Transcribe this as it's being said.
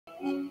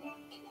Okay,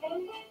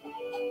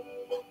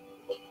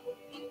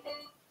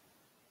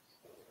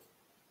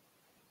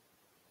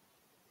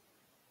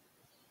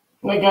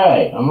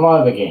 I'm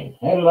live again.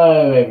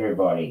 Hello,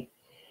 everybody.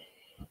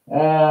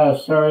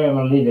 Sorry I'm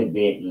a little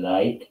bit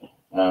late.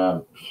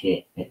 I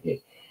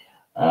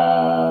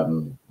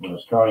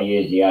was trying to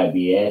use the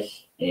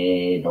OBS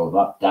and I've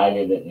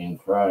updated it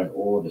and thrown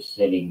all the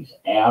settings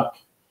out.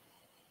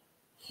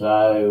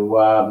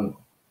 So,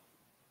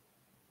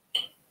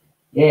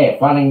 yeah,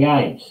 fun and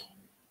games.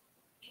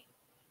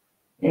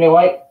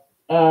 Anyway,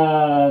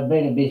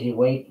 been a busy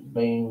week,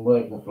 been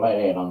working flat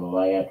out on the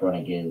layout,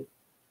 trying to get a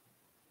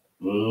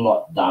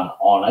lot done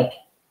on it.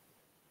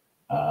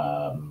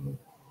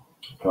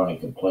 Trying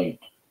to complete,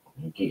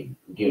 give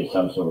it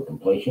some sort of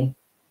completion.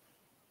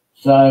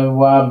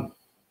 So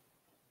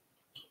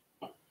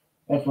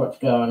that's what's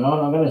going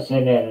on. I'm going to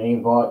send out an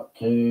invite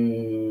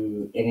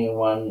to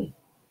anyone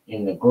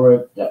in the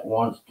group that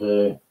wants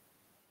to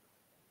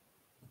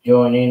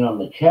join in on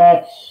the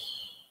chats,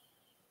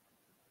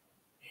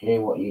 share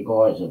what you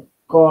guys have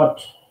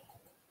got.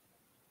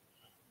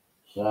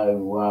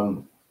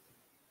 So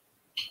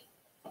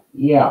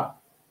yeah.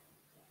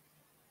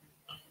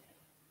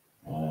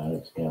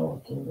 Let's go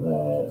on to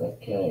that.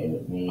 Okay,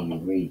 let me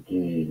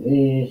redo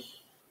this.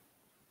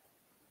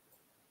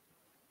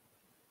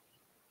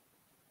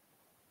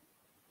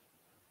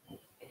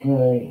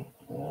 Okay.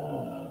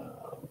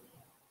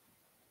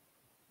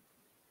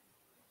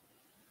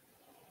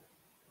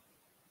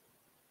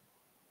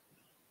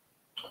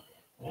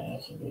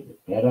 That's a little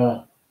bit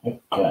better.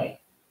 Okay.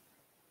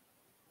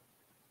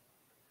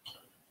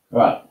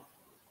 Right.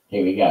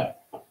 Here we go.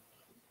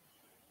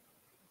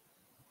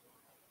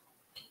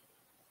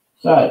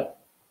 So,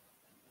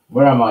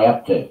 where am I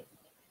up to?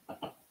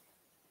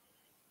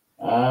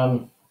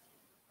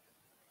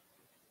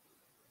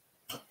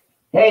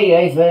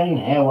 Hey Ethan,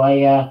 how are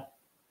ya?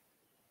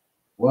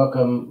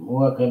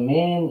 Welcome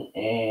in,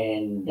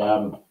 and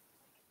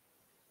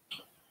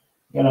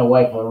gonna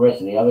wait for the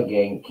rest of the other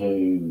gang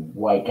to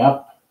wake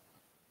up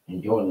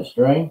and join the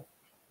stream.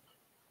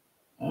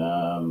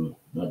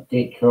 I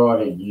did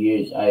try to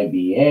use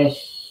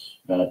OBS,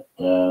 but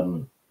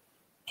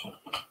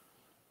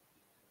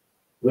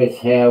with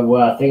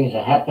how things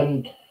have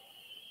happened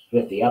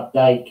with the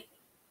update,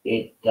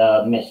 it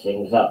messed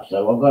things up.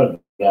 So I've got to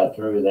go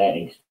through that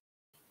and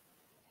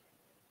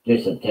do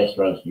some test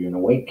runs during the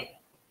week.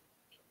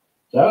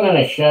 So I'm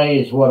going to show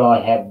you what I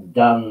have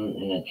done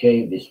and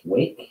achieved this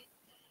week.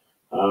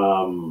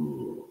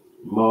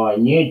 My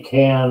new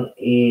town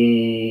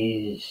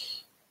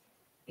is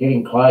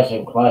getting closer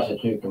and closer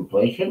to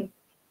completion.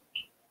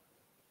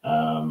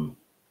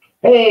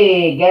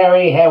 Hey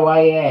Gary, how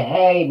are you?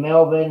 Hey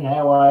Melvin,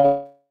 how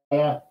are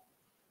you?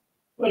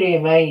 What do you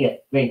mean you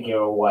think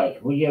you're awake?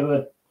 Well,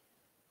 you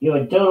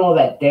were doing all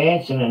that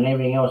dancing and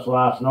everything else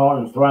last night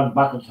and throwing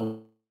buckets of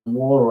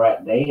water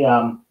at me.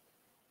 I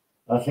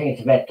think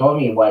it's about time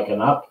you're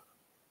waking up.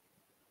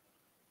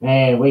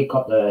 Man, we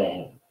caught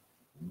the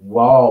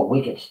wild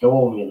wicked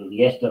storm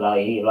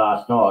yesterday here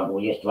last night, or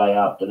yesterday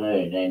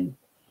afternoon,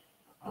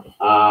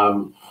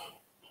 and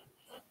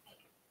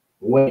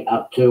went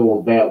up to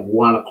about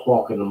 1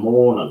 o'clock in the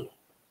morning.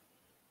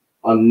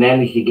 I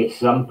managed to get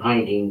some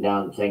painting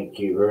done, thank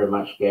you very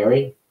much,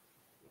 Gary.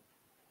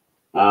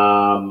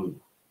 So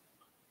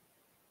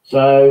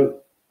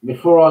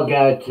before I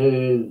go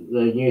to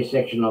the new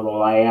section of the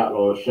layout,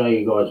 I'll show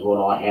you guys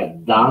what I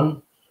have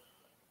done.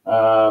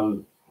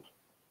 I'm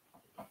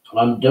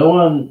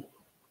doing,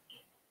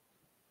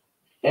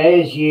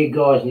 as you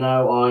guys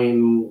know,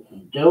 I'm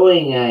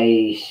doing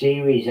a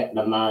series at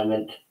the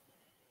moment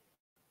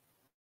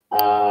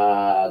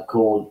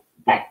called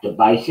Back to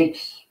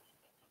Basics,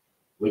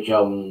 which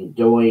I'm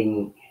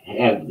doing,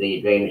 have the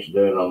advantage of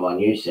doing on my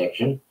new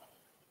section.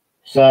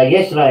 So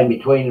yesterday,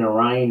 between the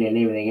rain and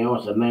everything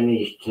else, I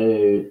managed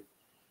to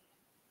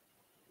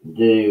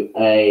do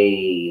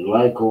a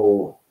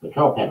local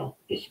control panel,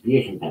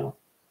 distribution panel.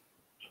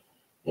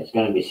 That's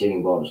going to be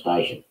sitting by the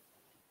station.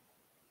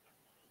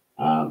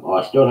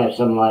 I still have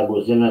some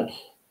labels in it.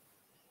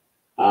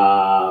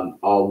 I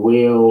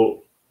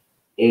will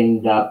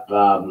end up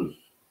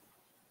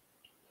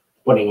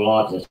putting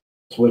lights and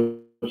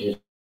switches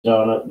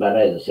on it, but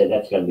as I said,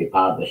 that's going to be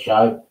part of the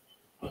show.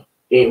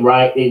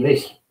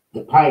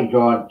 The paint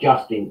dried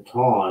just in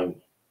time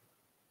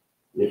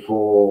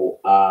before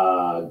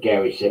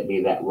Gary sent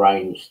me that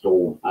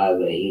rainstorm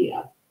over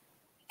here.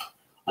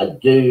 I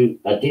did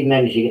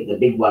manage to get the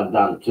big one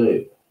done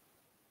too.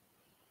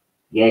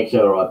 Yeah, it's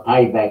all right.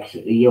 Paybacks,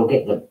 you'll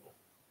get the...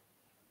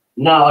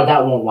 No, I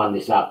don't want one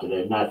this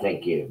afternoon. No,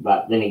 thank you.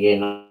 But then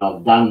again,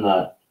 I've done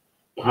the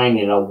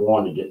painting I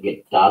wanted to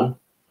get done.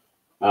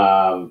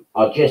 I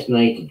just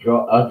need to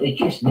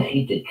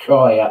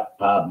dry up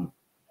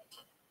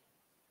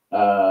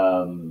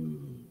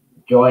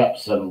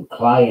some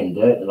clay and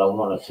dirt that I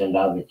want to send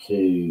over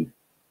to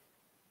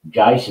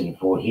Jason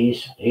for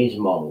his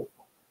model.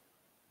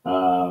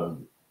 My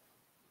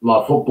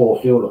football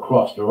field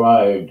across the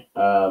road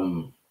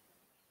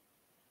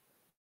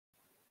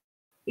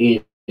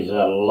is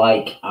a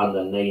lake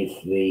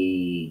underneath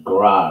the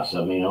grass.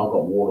 I mean, I've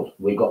got water.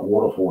 We've got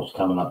waterfalls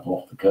coming up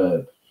off the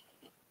curb.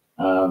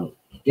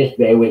 Just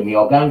bear with me.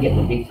 I'll go and get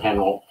the big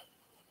panel.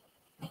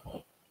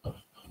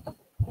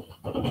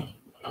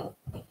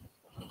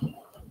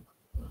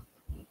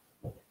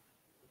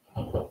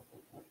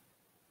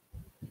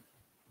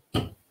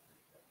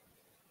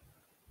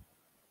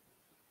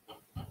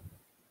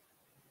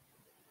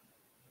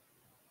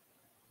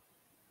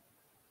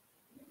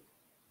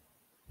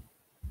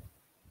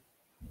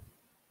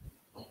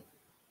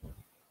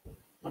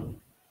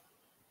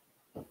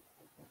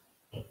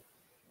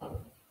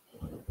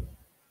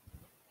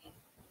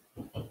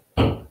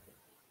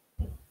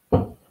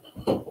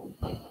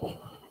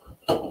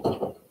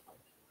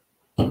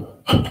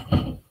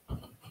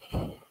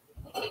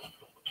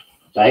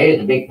 So here's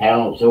the big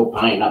panel. It's all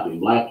painted up in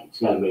black. It's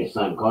going to be the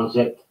same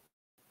concept.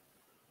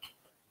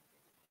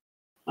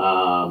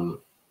 I'll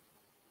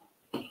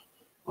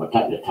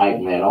take the tape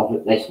and that off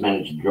it. This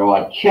managed to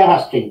dry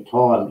just in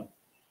time.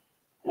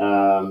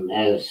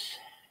 As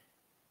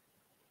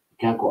you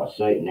can't quite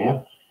see it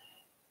now.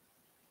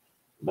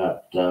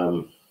 But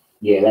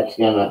yeah, that's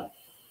gonna.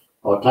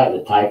 I'll take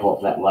the tape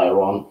off that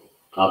later on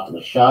after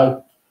the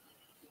show.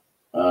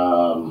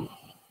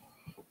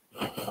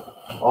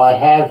 I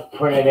have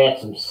printed out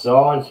some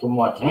signs for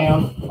my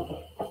town.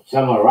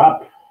 Some are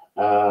up.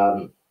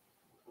 I've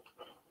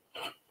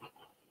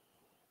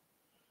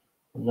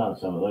done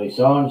some of these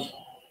signs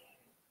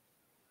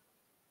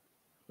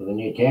for the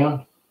new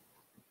town.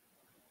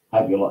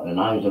 Hope you like the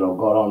names that I've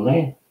got on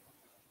there.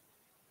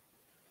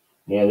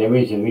 Yeah, there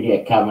is a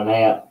video coming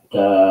out,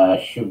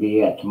 should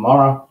be out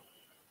tomorrow,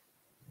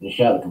 to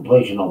show the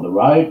completion of the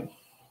road,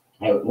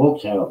 how it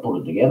looks, how I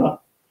put it together.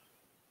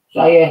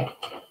 So yeah,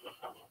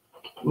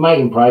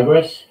 making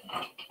progress.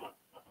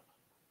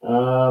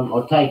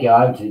 I'll take you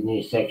over to the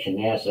new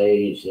section now so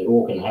you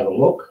all can have a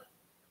look.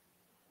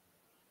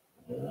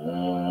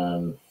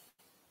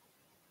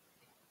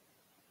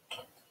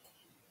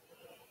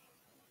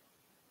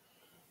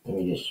 Let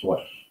me just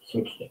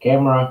switch the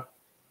camera.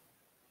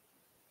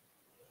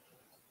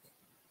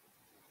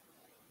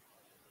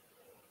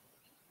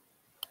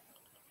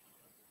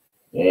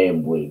 There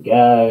we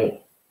go.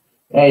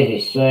 As you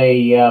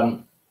see,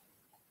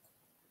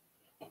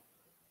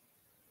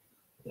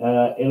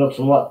 it looks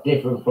a lot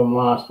different from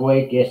last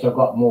week. Yes, I've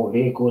got more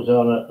vehicles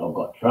on it. I've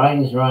got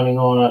trains running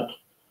on it.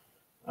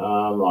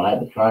 I'll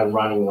have the train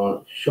running on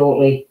it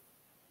shortly.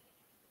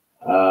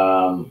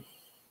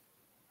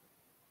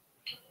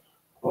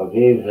 I've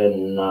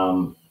even,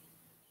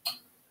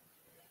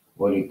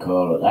 what do you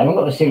call it? I haven't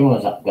got the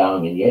signals up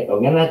going yet.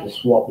 I'm going to have to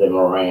swap them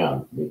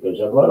around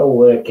because I've got to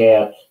work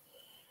out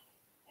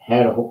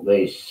how to hook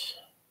these.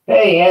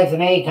 Hey,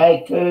 Anthony,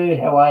 take two.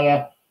 How are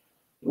you?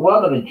 You're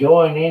welcome to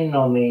join in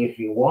on me if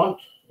you want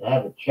to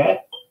have a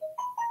chat.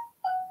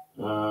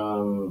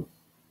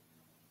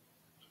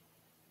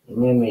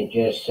 Let me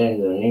just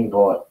send an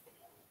invite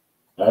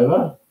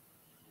over.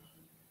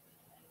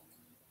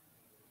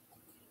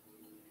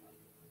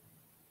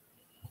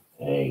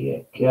 There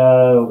you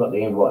go. I've got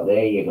the invite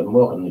there. You can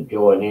welcome to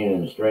join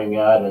in the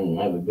StreamYard and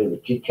have a bit of a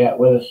chit chat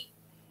with us.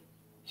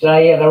 So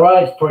yeah, the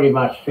road's pretty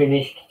much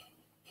finished.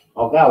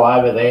 I'll go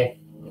over there.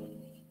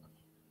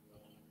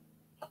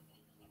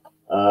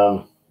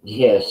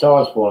 Yeah, the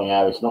sign's falling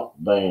over. It's not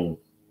going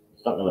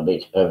to be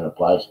its permanent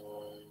place.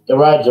 The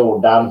road's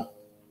all done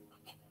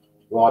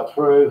right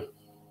through.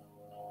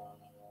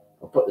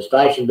 I'll put the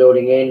station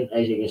building in.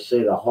 As you can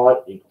see, the height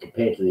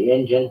compared to the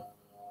engine.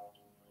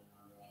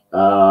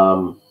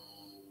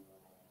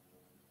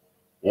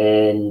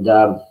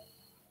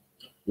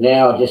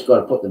 Now I just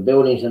got to put the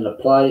buildings into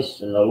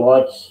place and the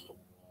lights,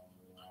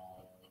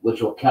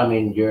 which will come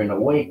in during the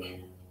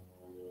week.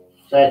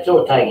 So it's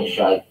all taking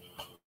shape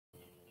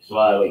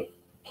slowly.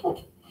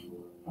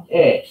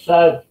 Yeah,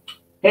 so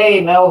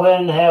hey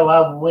Melvin, how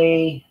are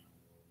we?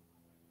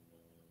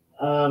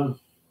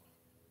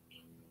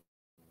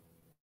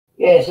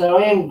 Yeah, so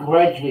I am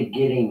gradually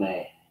getting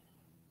there.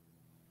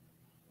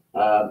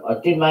 I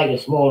did make a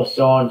smaller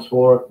signs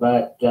for it,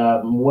 but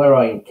where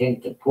I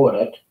intend to put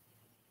it,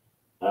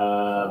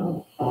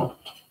 where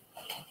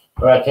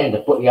I tend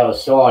to put the other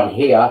sign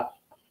here,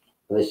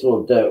 for this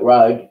little dirt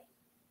road,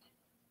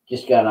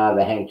 just going to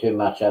overhang too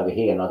much over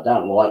here, and I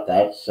don't like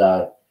that,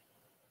 so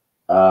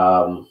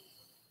I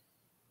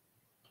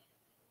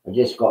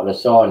just got a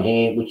sign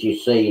here, which you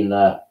see in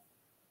the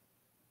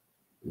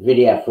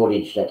video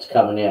footage that's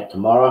coming out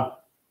tomorrow,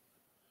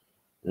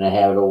 and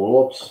how it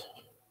all looks.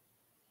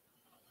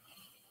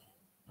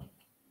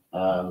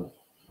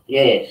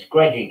 Yeah, it's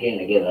gradually getting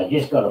together. I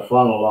just got to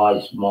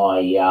finalise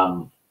my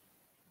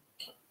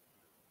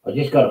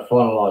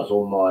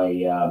all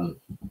my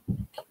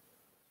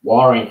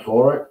wiring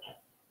for it,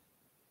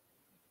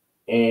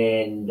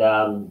 and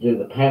do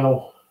the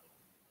panel,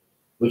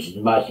 which is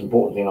the most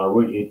important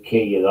thing.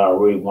 Key that I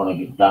really want to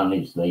get done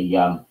is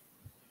the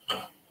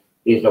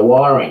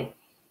wiring.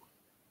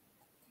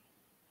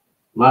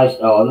 Not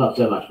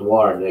so much the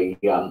wiring.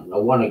 I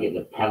want to get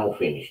the panel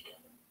finished.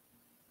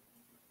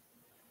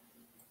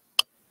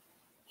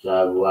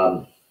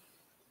 So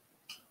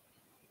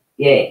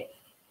yeah,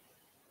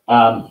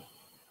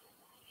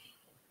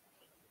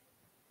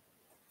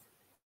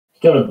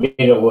 still a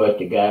bit of work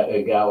to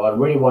go. I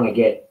really want to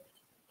get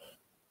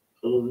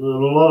a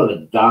lot of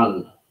it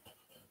done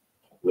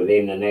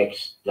within the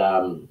next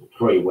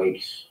 3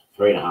 weeks,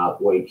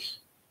 3.5 weeks.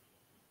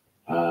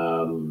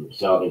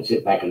 So I can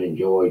sit back and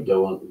enjoy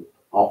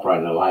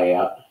operating the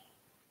layout.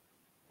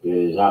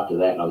 Because after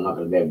that, I'm not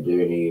going to be able to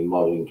do any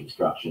modelling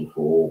construction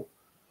for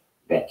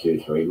about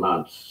 2-3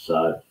 months.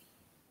 So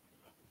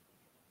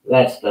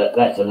that's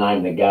the name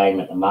of the game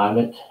at the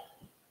moment.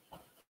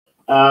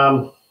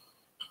 I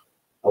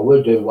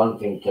will do one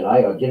thing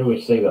today. I did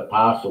receive a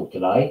parcel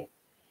today.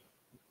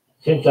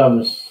 Since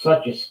I'm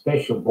such a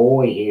special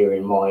boy here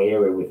in my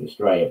area with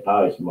Australia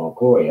Post, my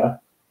courier,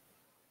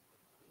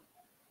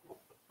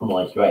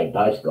 my Australian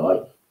Post guy,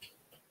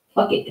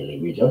 I get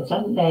deliveries on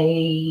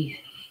Sundays,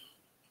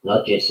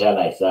 not just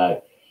Saturday.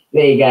 So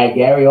there you go,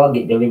 Gary. I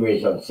get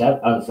deliveries on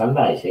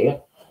Sundays here.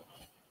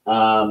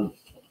 So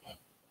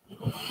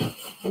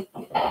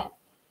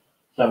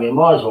we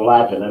might as well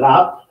open it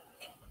up.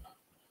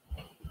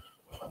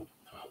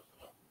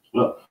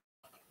 Look,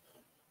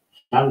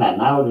 Sunday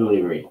mail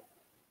delivery.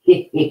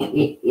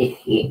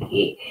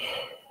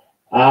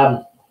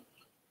 I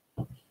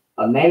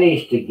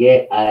managed to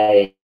get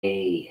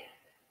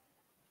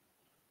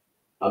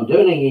I'm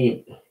doing a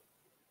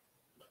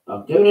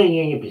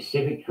Union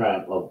Pacific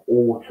train of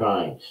all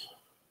trains.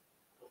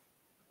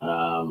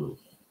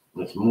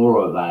 It's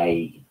more of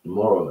a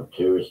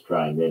tourist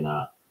train than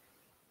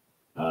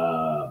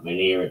an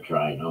era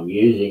train. I'm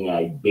using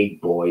a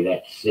big boy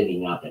that's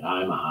sitting up at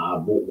Omaha. I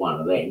bought one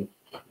of them.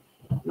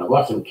 And I've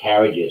got some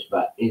carriages,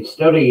 but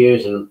instead of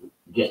using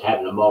just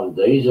having a modern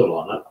diesel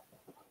on it,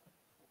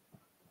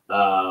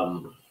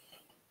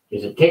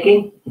 is it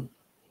ticking?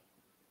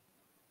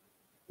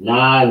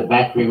 No, the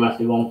battery must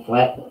have gone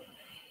flat.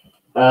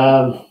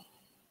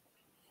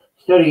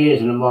 Instead of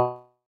using a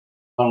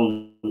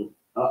modern,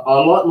 I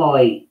like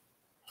my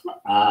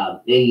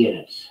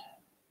E-units.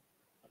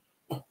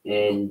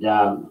 And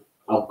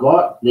I've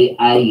got the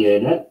A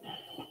unit,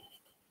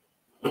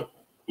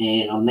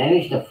 and I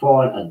managed to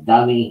find a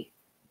dummy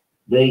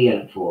B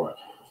unit for it.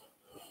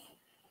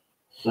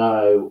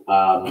 So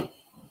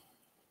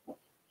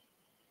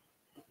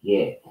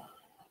yeah.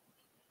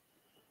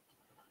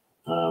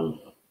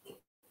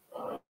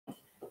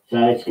 So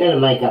it's going to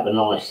make up a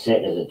nice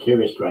set as a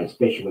tourist train,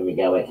 especially when we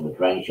go out to the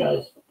train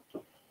shows,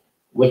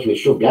 which we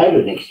should go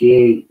to next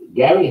year,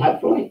 Gary,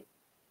 hopefully.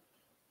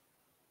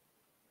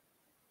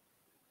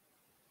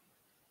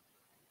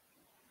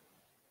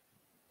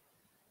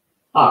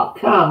 Oh,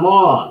 come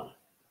on.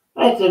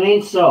 That's an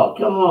insult.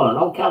 Come on.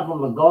 I'll come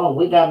from the Gong.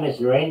 We don't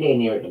mess around down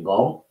here at the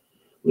Gong.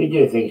 We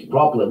do things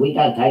properly. We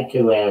don't take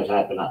 2 hours to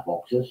open up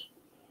boxes.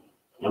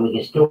 And we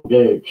can still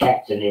do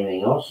chats and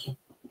everything else.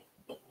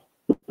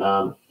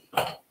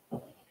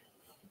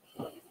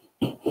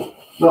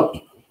 Look.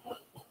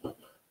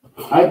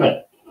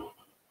 Open.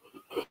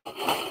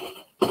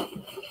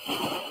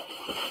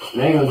 I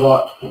even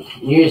got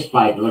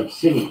newspaper, like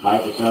city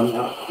paper, so I'm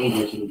not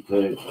interested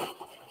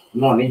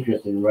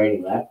in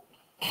reading that.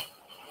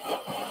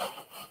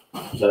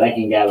 So they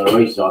can go to the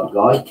recycle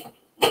guys.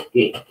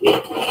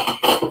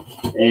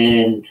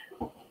 And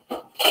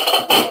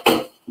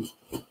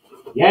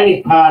the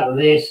only part of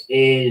this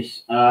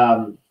is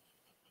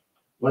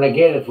when I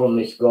get it from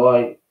this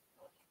guy,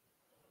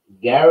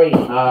 Gary,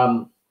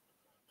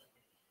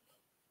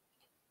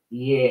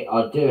 yeah,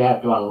 I do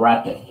have to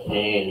unwrap it,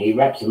 and he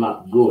wraps them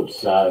up good,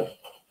 so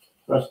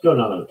but it's still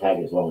not going to take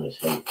as long as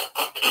he.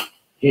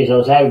 Geez, I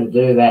was able to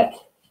do that.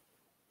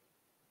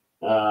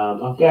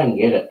 I'll go and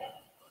get it.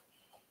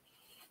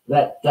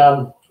 That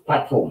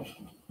platform.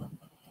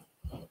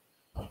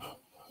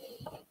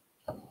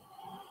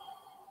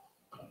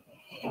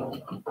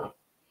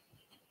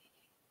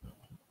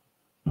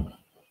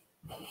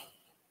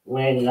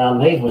 When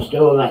Heath was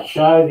doing that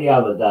show the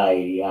other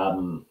day,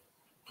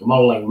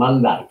 Modelling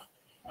Monday,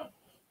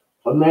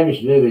 I managed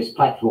to do this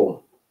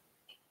platform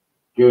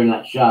during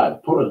that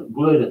show.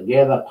 Glued it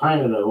together,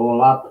 painted it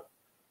all up,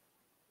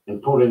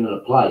 and put it into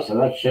place. So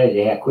that shows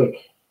you how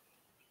quick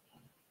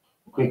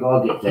I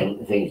get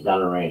things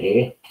done around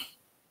here.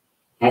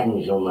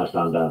 Packing's almost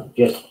undone.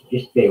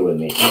 Just bear with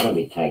me. It's not going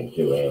to be taking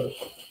 2 hours.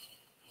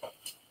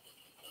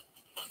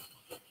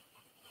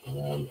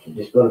 You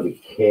just got to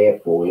be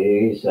careful. It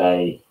is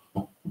a.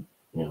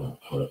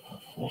 Put it.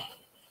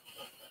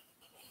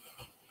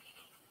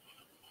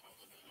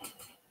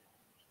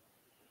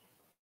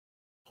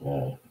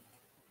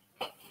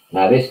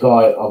 Now this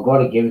guy, I've got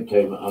to give it to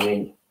him. I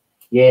mean,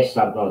 yes,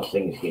 sometimes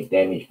things get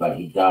damaged, but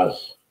he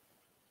does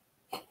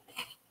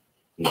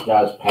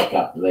pack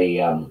up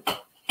the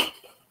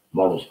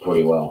models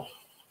pretty well.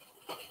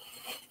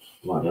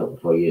 Might help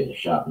if I use a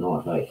sharp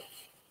knife, eh?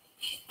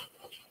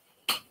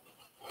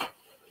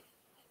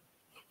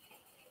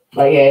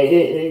 But yeah,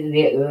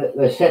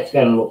 the set's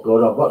going to look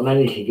good. I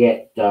managed to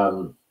get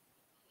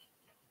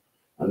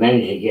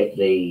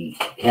the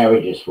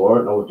carriages for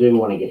it. I do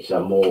want to get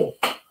some more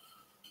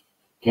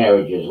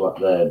carriages, like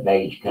the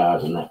baggage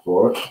cars and that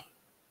for it,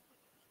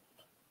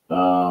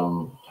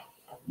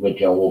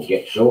 which I will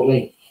get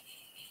shortly.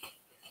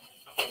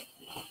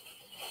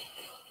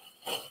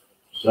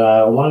 So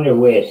I wonder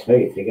where's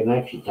Heath. You can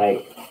actually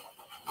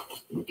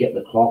get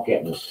the clock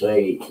out and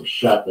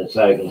shut it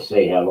so you can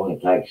see how long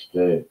it takes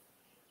to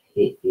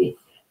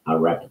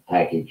unwrap a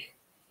package.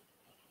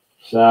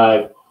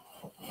 So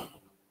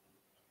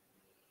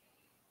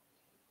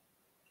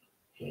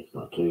it's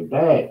not too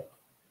bad.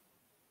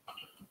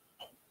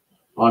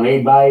 On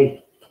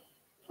eBay,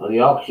 on the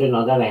auction,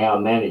 I don't know how I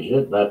managed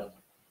it, but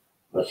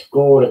I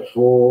scored it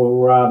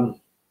for, I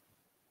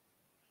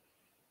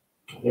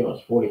think it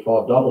was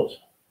 $45.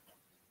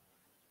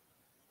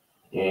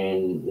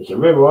 And it's a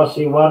River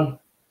Aussie one.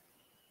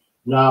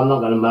 No, I'm not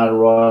going to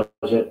motorise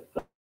it.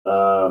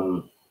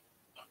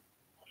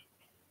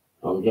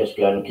 I'm just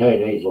going to keep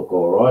these look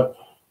all right.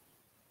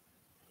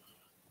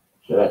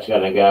 So that's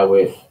going to go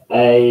with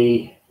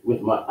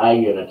my A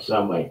unit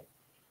somewhere.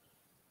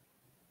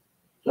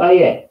 So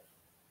yeah,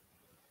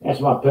 that's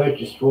my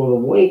purchase for the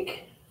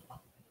week.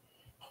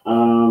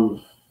 I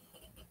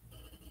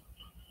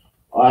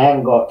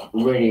haven't got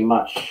really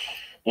much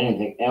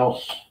anything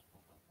else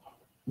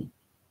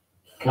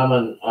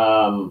coming.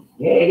 Yeah,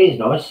 it is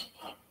nice.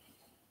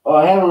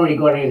 I haven't really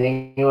got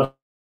anything else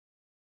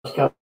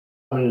coming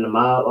in the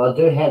mail. I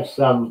do have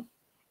some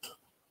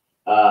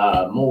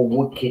more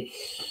wood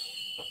kits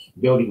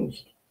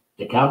buildings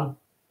to come.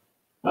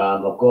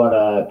 I've got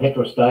a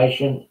petrol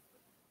station.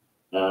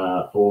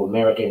 For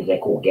Americans, they're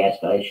called gas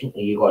stations.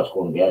 You guys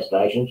call them gas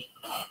stations.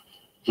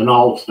 It's an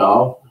old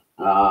style.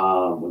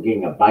 We're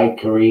getting a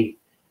bakery.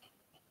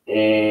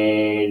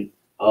 And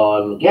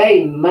I'm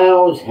getting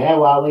mails.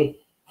 How are we?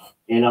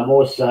 And I'm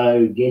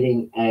also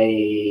getting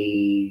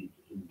a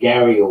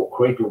Gary or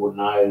Creeper would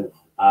know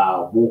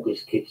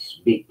Walker's Kits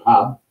Big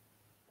Pub.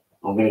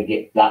 I'm going to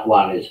get that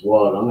one as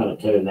well. I'm going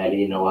to turn that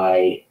into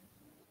a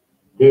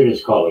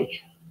Hooters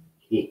College.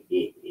 I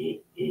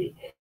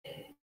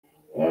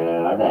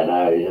don't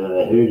know.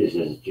 The Hooters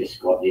has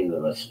just got into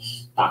the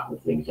stuck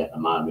with things at the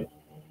moment.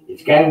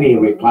 It's going to be a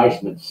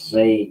replacement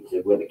seed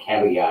to where the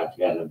caviar's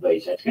going to be.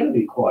 So it's going to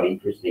be quite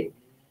interesting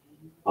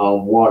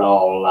on what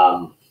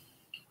I'll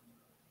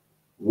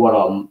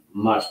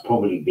must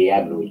probably be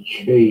able to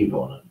achieve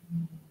on it.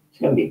 It's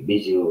going to be a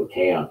busy little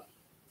town.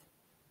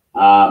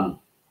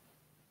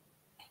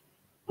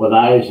 For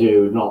those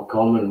who are not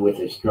common with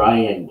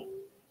Australian,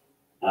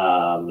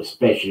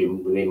 especially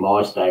within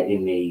my state,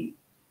 in the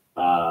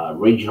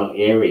regional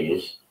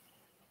areas,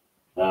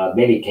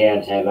 many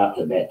towns have up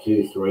to about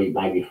 2, 3,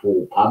 maybe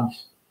 4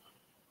 pubs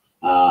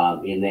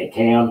in their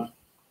town.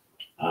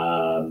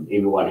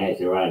 Everyone has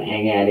their own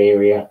hangout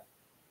area.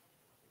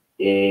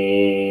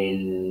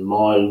 And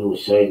my little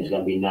scene is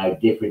going to be no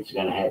different. It's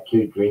going to have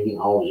 2 drinking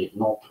holes, if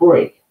not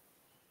 3.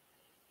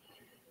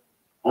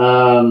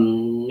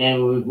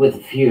 And with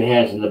a few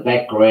houses in the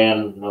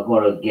background, I've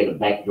got to get a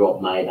backdrop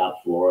made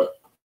up for it.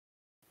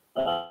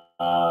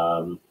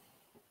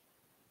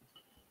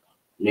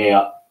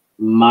 Now,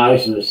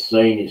 most of the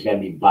scene is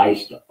going to be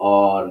based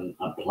on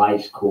a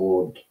place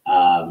called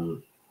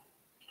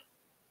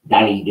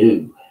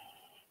Dunedoo.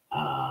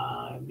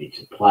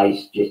 It's a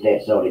place just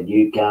outside of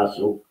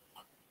Newcastle.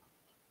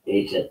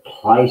 It's a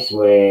place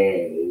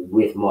where,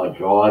 with my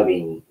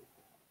driving,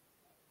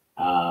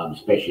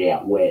 especially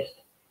out west,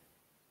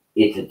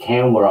 it's a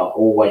town where I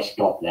always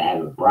stop to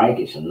have a break.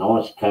 It's a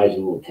nice, cozy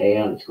little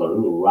town. It's got a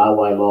little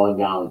railway line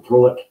going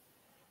through it.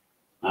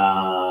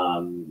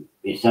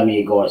 If some of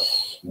you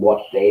guys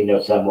watched the end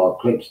of some of my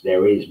clips,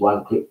 there is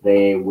one clip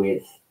there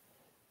with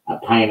a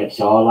painted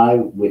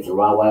silo with the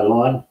railway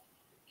line,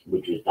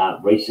 which was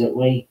done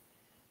recently.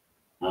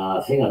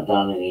 I think I've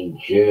done it in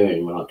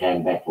June when I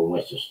came back from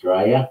West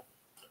Australia.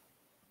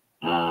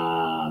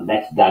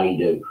 That's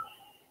Dunedoo.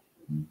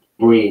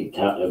 Brilliant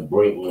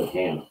little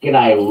town.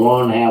 G'day,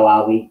 Ron. How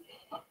are we?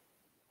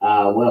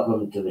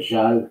 Welcome to the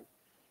show.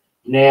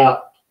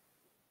 Now,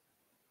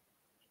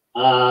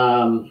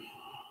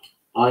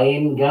 I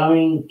am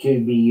going to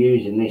be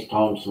using this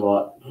time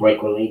slot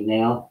frequently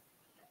now.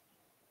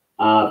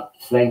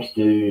 Thanks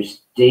to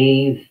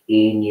Steve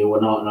in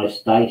United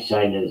States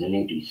saying there's an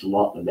empty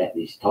slot about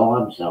this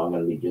time, so I'm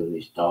going to be doing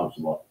this time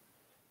slot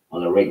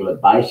on a regular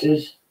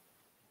basis.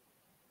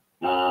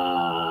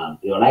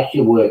 It'll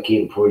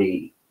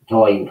actually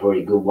tie in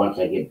pretty good once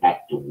I get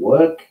back to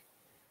work,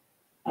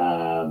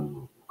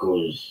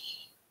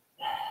 because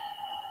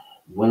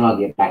when I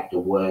get back to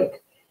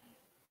work,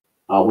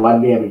 I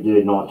won't be able to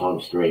do nighttime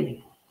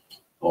streaming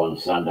on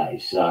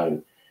Sundays.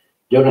 So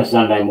doing a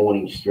Sunday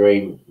morning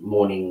stream,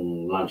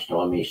 morning,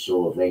 lunchtime-ish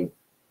sort of thing,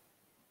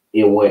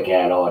 it'll work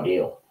out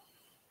ideal.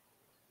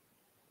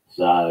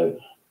 So,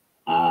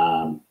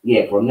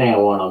 yeah, from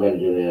now on, I'm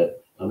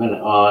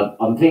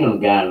thinking I'm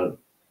going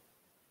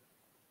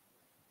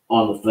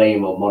on the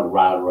theme of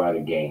moderator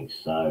gangs.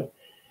 So,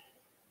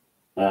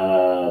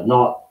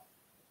 not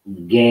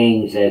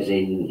gangs as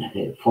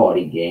in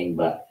fighting gang,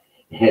 but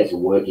as a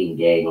working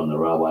gang on the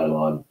railway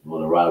line, or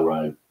the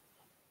railroad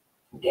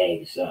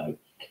gang. So,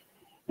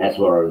 That's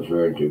what I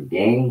refer to,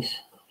 gangs.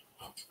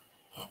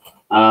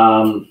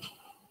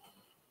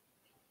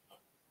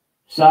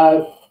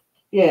 So,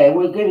 yeah,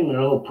 we're getting a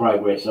little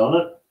progress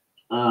on it.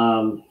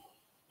 I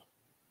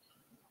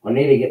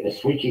need to get the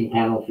switching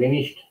panel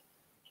finished.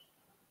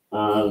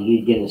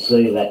 You're going to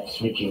see that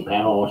switching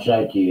panel. I'll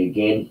show it to you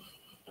again.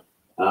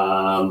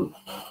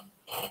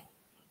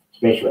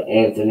 Especially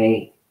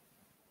Anthony.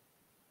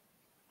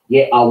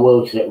 Yeah, I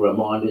will set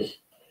reminders.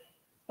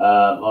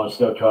 I'm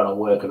still trying to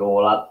work it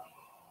all up.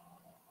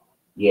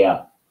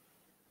 Yeah.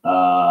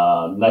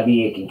 Maybe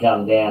you can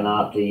come down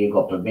after you've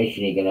got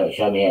permission. You can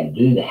show me how to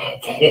do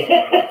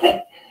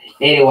that.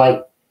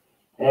 Anyway,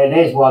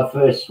 there's my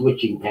first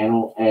switching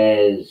panel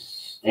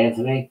as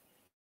Anthony.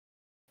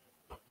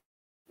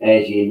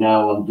 As you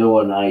know, I'm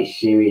doing a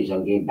series.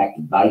 I'm getting back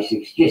to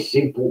basics. Just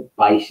simple,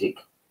 basic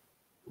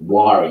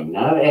wiring.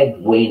 No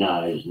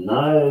Arduinos,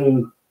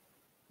 no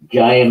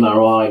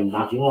JMRI,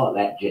 nothing like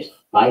that. Just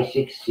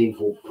basic,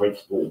 simple,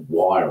 principle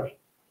wiring.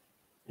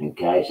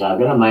 Okay, so I'm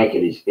going to make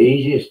it as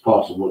easy as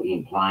possible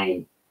in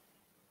plain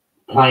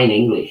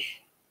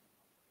English.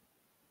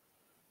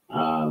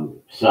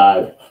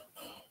 So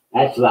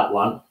that's that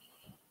one.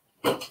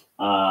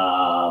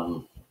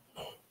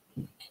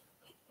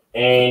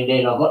 And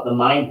then I've got the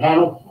main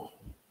panel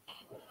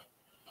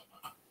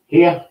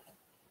here,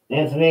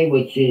 Anthony,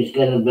 which is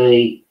going to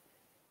be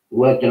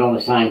working on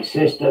the same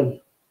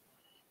system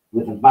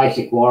with the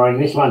basic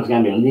wiring. This one's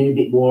going to be a little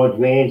bit more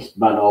advanced,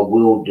 but I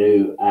will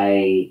do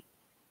a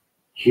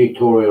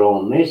tutorial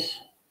on this.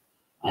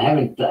 I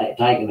haven't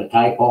taken the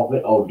tape off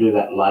it. I'll do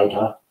that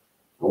later.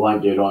 I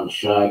won't do it on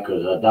show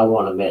because I don't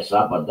want to mess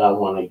up. I don't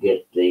want to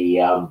get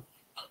the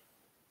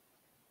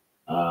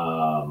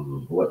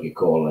what you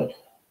call it.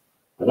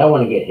 I don't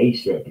want to get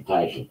heat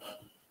reputation.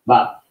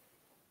 But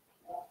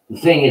the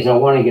thing is, I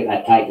want to get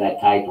that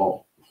tape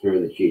off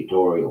through the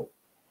tutorial.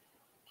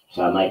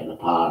 So I'm making a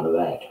part of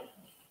that.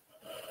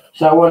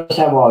 So what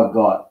have I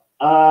got?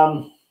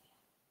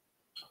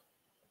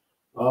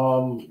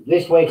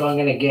 This week I'm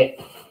going to get,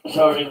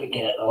 sorry, let me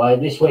get out of the way.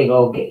 This week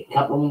I'll get a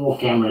couple more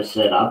cameras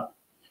set up.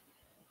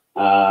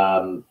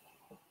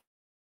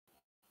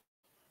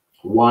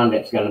 One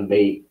that's going to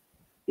be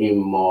to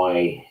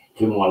my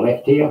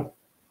left here.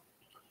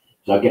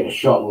 So I get a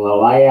shot on the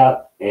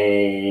layout,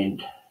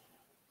 and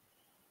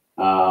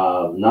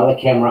another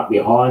camera up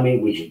behind me,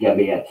 which is going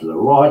to be out to the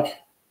right.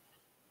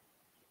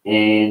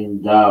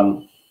 And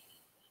I'm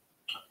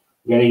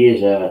going to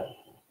use a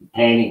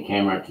panning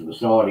camera to the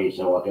side here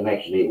so I can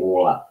actually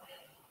all a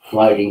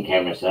floating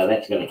camera. So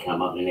that's going to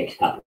come up in the next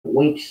couple of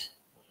weeks.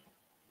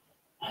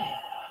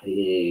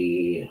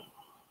 Yeah,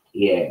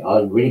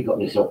 I've really got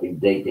myself in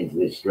deep into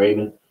this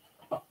streaming.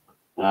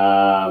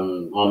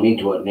 I'm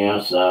into it now,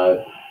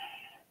 so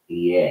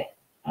yeah,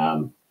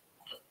 I'm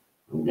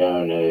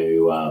going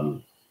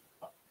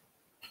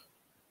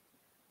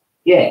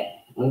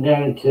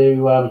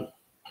to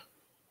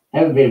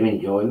have a bit of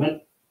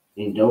enjoyment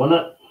in doing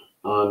it.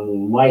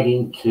 I'm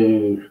waiting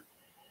to.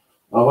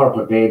 I've got to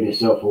prepare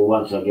myself for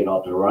once I get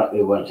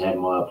operated. Once I have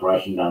my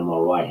operation done on my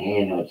right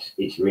hand,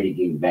 it's really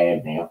getting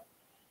bad now.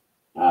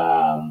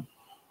 I'm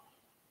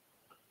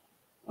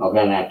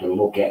going to have to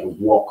look at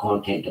what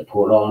content to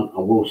put on.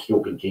 I will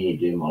still continue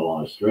doing my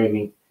live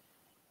streaming.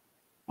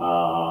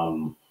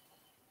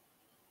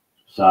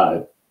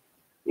 So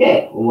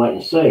yeah, we'll wait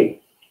and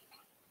see.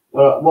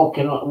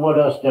 What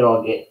else did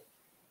I get?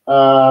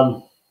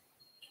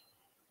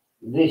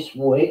 This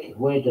week,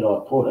 where did I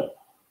put it?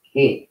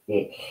 Here.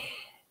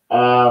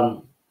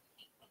 I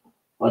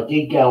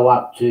did go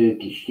up to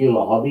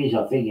Kishula Hobbies.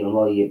 I think a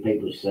lot of you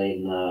people have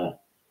seen the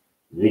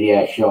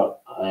video shot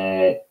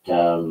at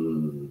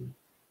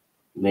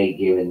me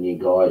giving you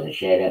guys a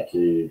shout out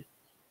to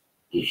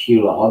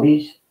Kishula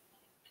Hobbies.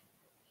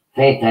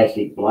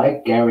 Fantastic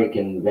bloke. Gary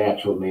can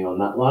vouch with me on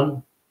that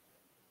one.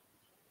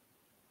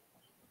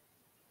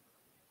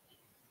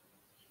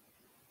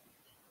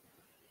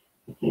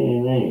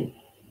 Yeah, man.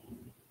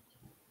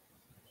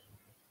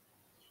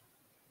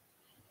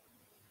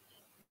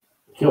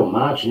 Till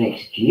March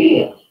next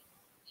year.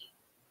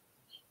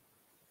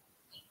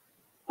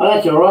 Oh,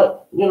 that's all right.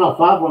 You're not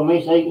far from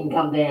me, so you can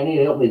come down here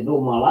to help me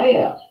build my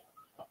layout.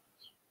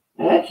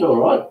 Now, that's all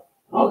right.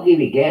 I'll give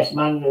you gas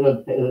money,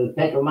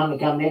 petrol money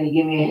to come down and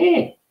give me a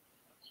hand.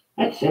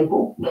 That's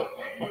simple.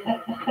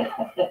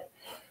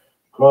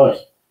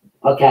 Christ,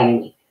 I can't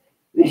even.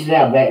 This is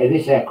how bad.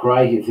 This is how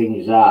crazy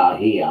things are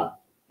here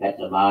at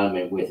the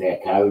moment with our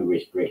COVID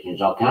restrictions.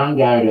 I can't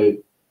go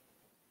to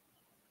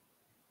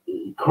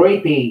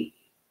Creepy.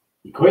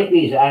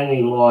 Creepy is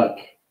only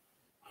like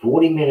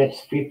 40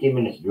 minutes, 50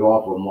 minutes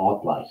drive from my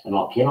place, and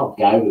I cannot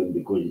go to him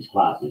because his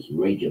class is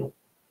regional.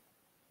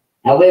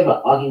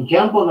 However, I can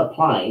jump on a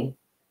plane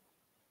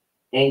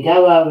and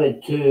go over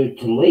to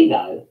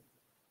Toledo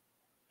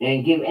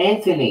and give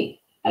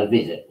Anthony a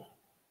visit.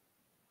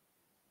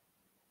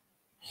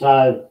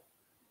 So,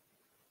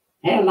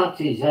 how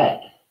nuts is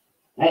that?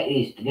 That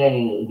is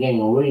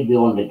getting really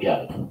beyond the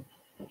joke.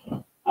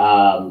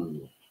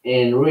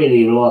 And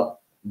really, like,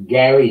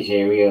 Gary's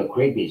area,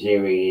 Creepy's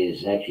area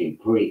is actually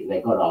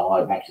they've got a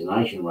high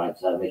vaccination rate,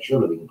 so they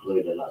should have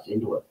included us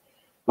into it.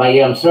 But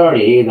yeah, I'm sorry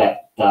to hear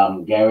that,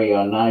 Gary.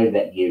 I know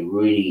that you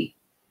really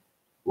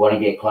want to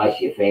get close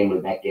to your family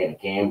back down to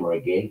Canberra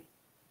again.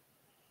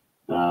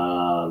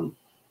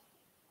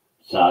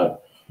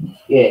 So,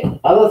 yeah,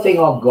 other thing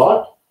I've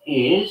got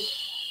is,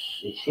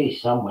 it's here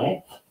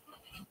somewhere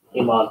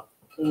in my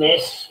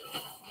mess.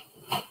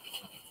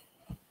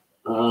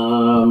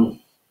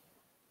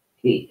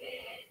 Here,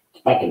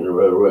 it's back in the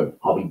room.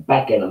 I'll be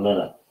back in a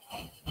minute.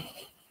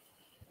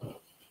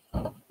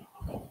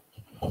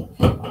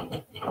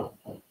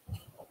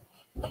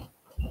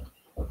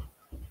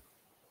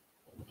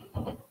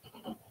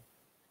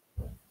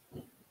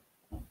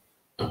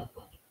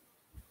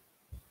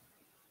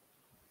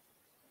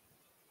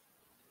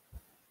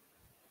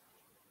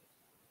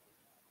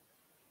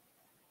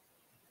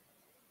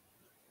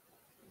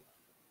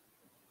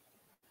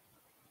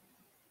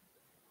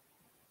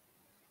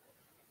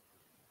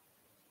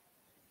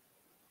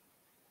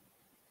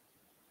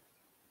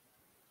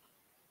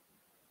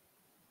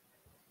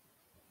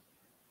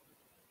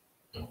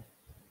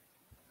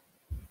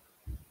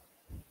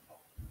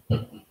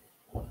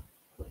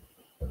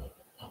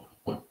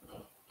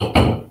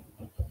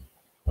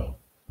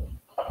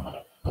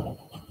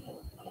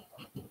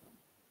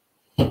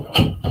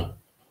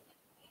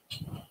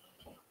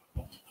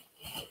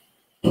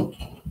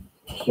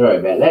 Sorry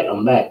about that.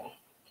 I'm back.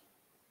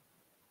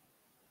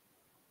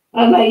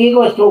 Oh, mate, you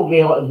guys talk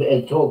me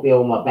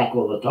on my back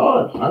all the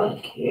time. I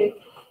don't care.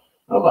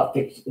 I've got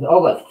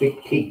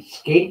thick pig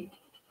skin,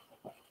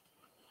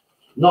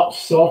 not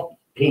soft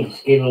pig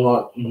skin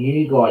like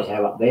you guys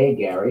have up there,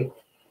 Gary.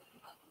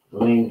 I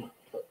mean,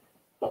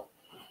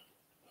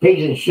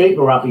 pigs and sheep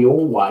are up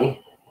your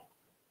way.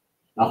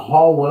 The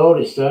whole world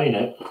has seen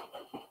it.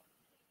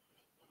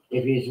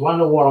 If you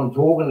wonder what I'm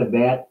talking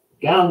about,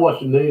 go and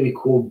watch a movie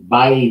called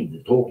Babe,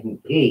 the Talking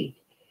Pig.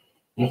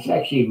 It's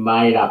actually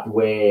made up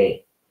where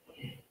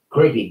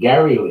Creepy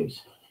Gary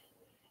lives.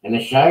 And the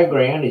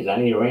showground is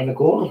only around the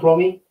corner from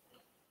him.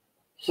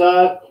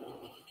 So,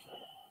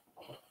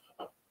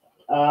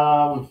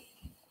 so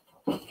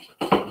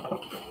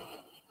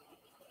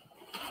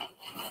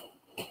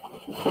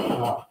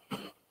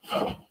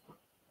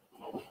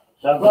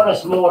I've got a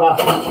smaller,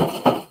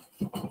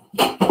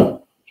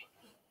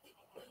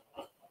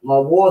 my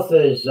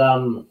Walther's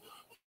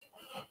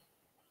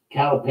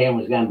calipan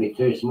was going to be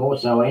too small,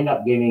 so I ended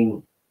up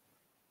getting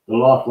the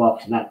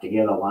LifeLock snap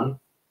together one.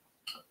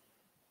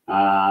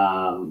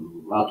 I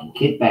can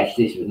kit bash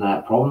this with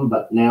no problem,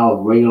 but now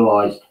I've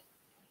realised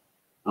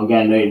I'm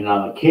going to need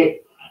another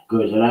kit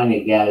because it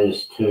only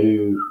goes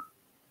to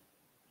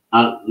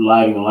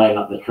unloading and loading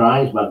up the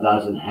trains, but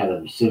doesn't have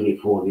a facility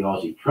for the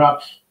Aussie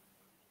trucks.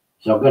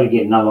 So I've got to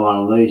get another one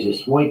of these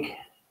this week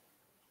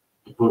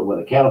to put it where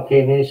the cattle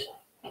pen is.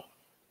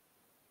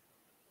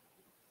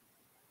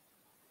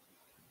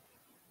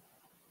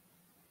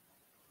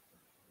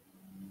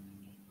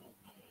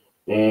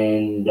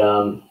 And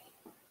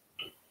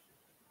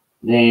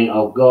then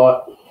I've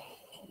got,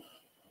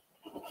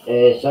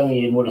 some of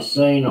you would have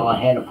seen, I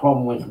had a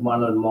problem with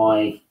one of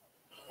my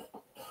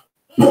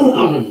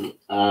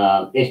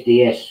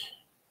SDS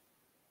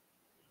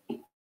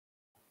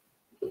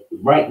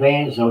brake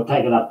vans, so I'll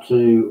take it up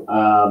to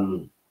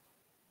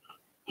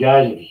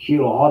Joe's at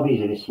Sheila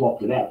Hobbies, and he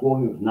swapped it out for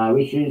me with no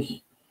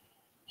issues.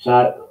 So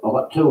I've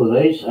got two of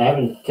these. I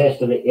haven't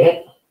tested it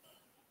yet.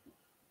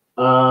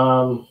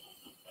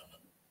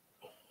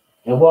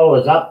 And while I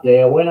was up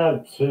there, I went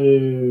over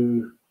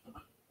to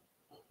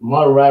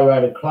Model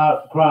Railroad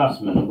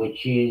Craftsman,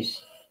 which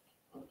is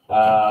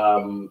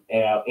our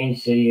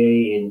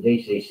NCE and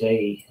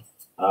DCC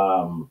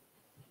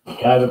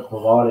COVID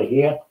provider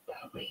here.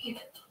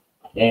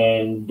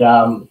 And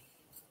I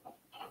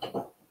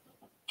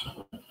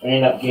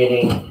ended up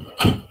getting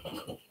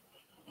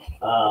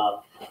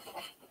a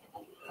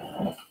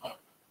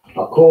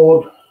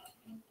cord,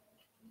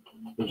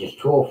 which is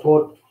 12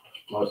 foot.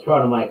 I was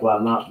trying to make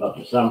one up, but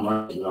for some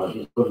reason I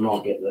just could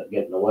not get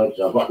the work,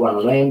 so I got one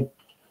of them.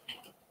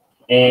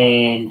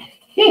 And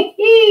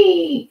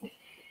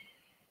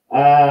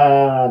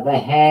they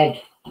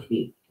had,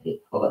 I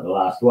got the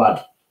last one,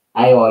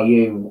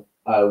 AIU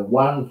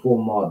 01 for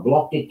my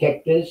block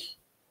detectors.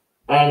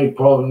 Only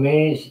problem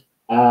is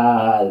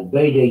the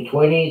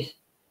BD20s,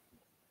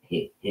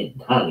 it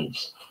done in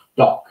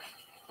stock.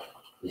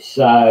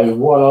 So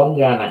what I'm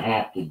going to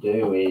have to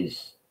do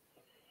is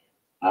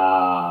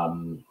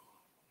I'm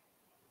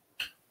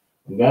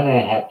going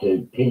to have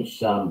to pinch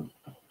some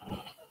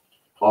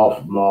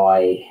off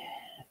my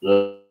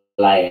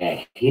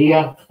layout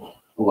here.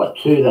 I've got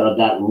two that I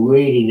don't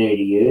really need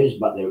to use,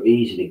 but they're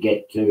easy to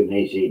get to and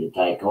easy to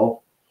take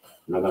off.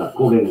 And I'm going to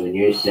put it in the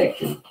new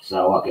section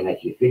so I can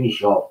actually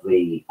finish off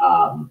the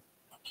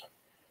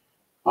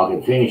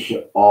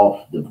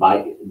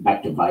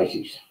back to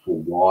basics for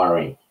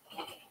wiring.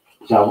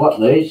 So I've got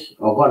these.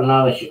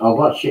 I've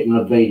got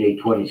shipment of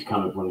BD20s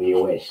coming from the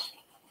US,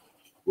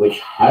 which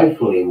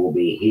hopefully will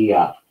be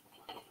here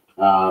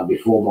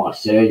before my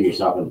surgery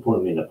so I can put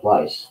them into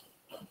place.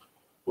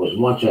 Because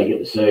once I get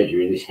the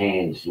surgery, this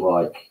hand's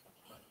like,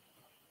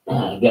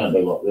 it's going to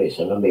be like this.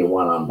 I'm going to be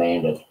one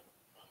unbanded.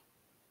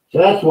 So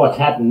that's what's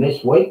happened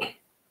this week.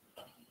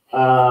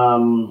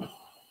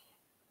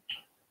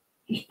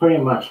 Just pretty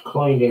much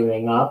cleaned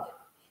everything up.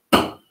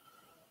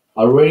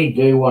 I really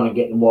do want to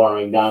get the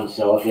wiring done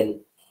so I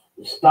can,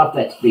 the stuff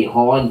that's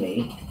behind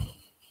me,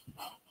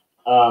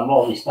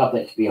 all the stuff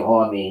that's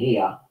behind me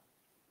here,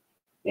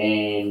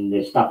 and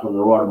the stuff on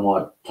the right of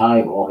my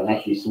table, I can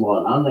actually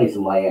slide underneath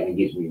the layout and it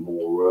gives me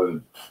more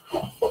room.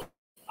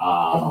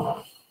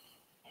 So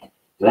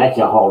that's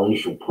our whole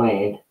initial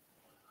plan.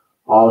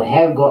 I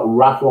have got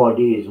rough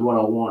ideas what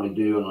I want to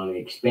do on an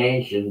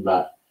expansion,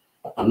 but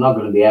I'm not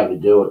going to be able to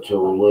do it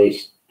till at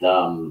least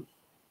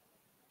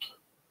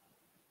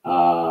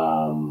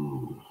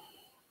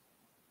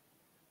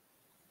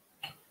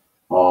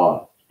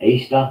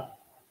Easter,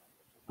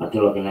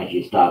 until I can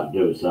actually start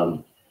doing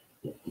some,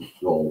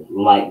 or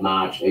late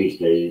March,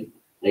 Easter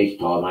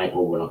time,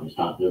 April, when I can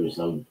start doing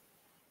some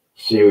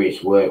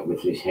serious work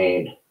with this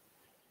hand.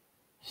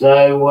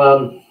 So,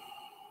 well,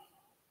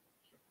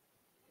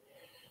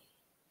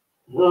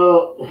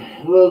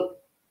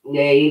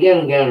 yeah, you're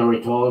going to go into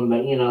retirement,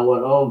 but you know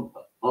what?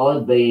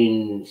 I've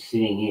been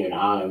sitting here at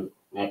home.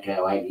 Okay,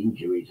 I had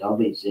injuries. I've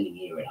been sitting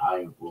here at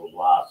home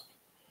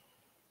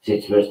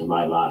since 1st of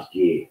May last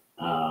year,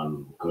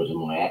 because of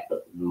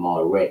my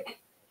wreck.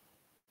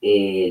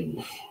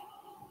 And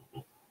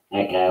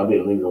okay, I've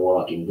been living on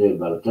what I can do,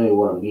 but I'll tell you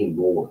what, I'm getting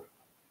bored.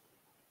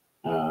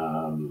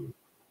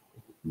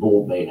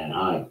 Bored being at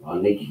home. I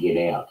need to get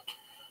out.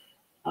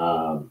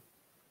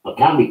 I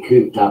can't be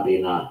cooped up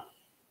in an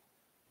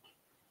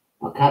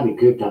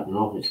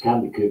office,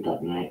 can't be cooped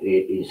up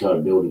inside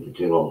a building for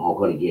too long. I've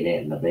got to get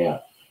out and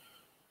about.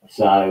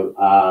 So,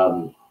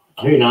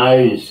 who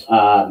knows,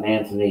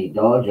 Anthony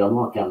Dodge, I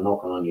might come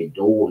knocking on your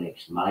door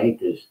next May,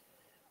 because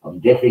I'm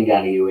definitely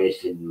going to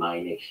US in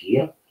May next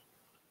year.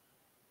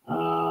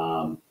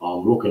 I'm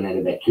looking at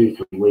about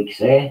 2-3 weeks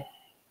there.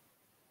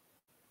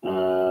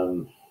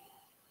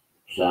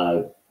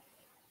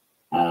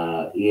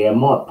 Yeah, I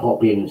might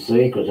pop in and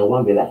see, because I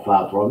won't be that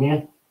far from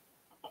you.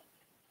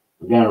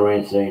 I'm going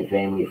around seeing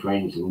family,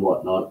 friends and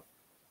whatnot,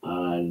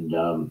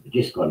 and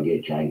just got to get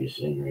a change of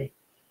scenery.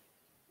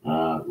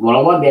 Well,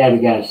 I won't be able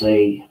to go and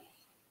see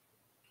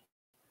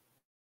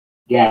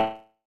Gary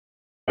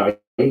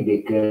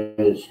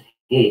because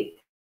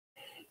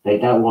they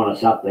don't want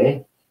us up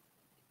there.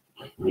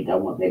 We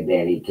don't want them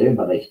down here too,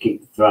 but they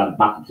keep throwing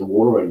buckets of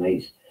water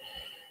and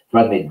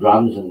throwing their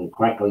drums and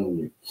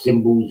crackling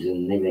cymbals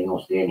and everything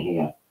else down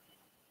here.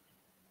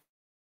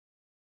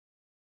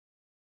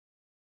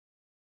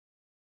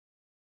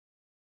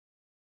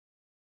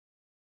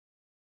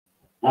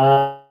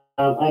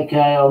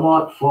 Okay, I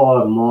might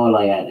fire my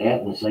layout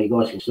out and so you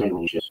guys can see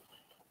me. It's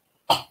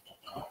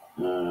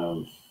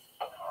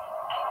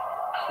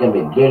going to be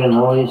a bit of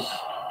noise.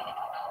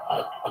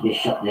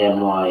 Just shut down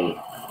my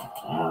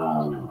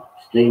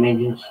steam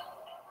engines.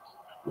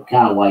 I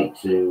can't wait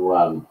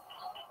to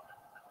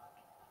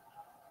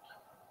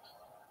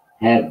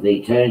have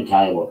the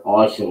turntable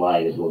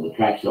isolated, or the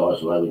tracks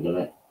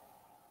isolated.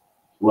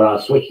 When I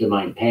switch the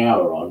main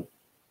power on,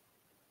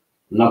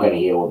 I'm not going to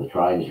hear all the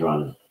trains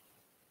running.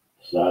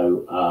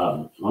 So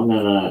I'm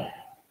going to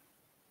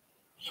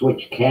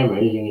switch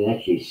cameras and you can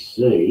actually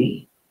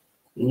see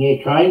the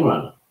new train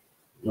runner,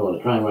 or the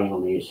train running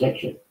on the new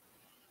section.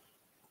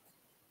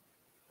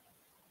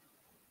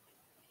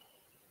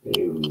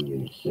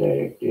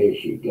 There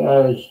she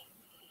goes.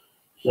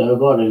 So I've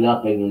got it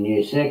up in the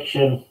new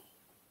section.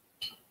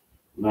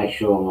 Make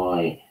sure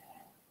my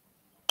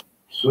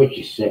switch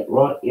is set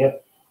right.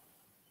 Yep.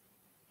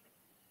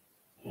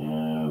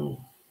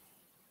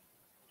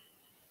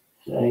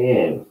 So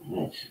yeah,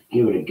 let's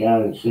give it a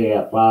go and see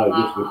how far it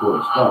gets before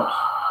it stops.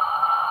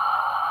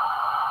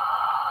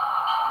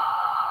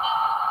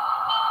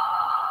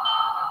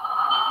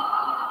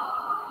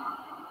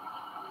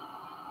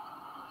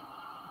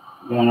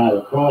 Going over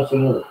the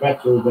crossing, all the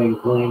tracks all been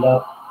cleaned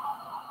up.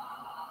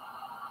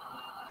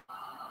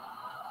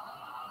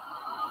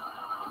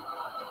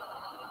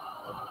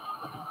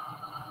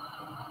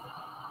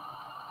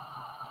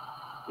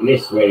 And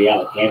this is where the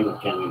other camera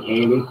comes in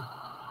handy.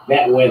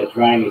 About where the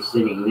train is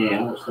sitting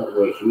now, it's not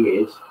where she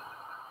is.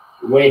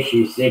 Where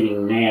she's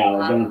sitting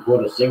now, I'm going to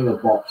put a single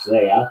box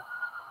there.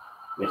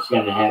 It's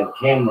going to have a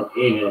camera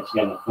in and it's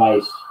going to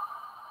face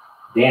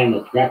down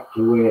the track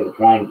to where the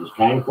train just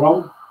came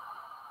from.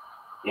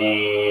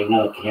 And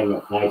another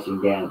camera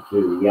facing down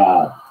to the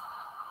yard.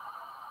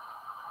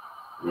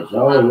 And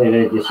so I'll let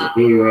her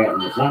disappear out in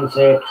the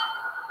sunset.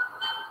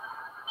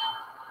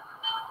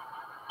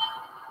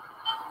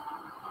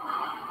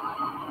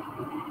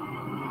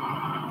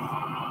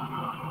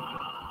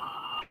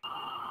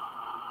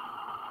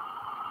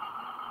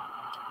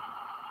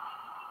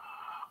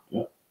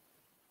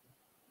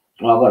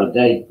 I've got a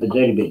dirty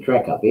bit of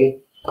track up here.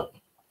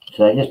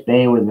 So just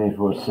bear with me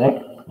for a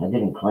sec. I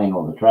didn't clean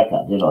all the track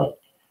up, did I?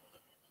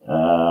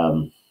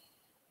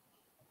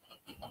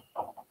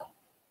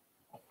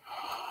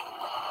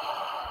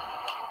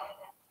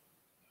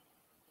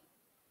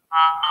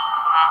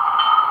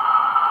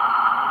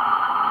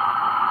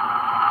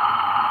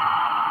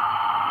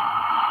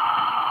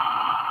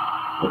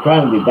 The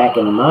crane will be back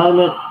in a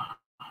moment.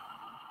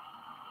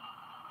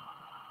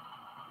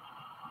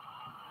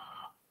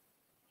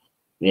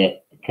 Yeah,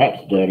 the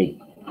track's dirty.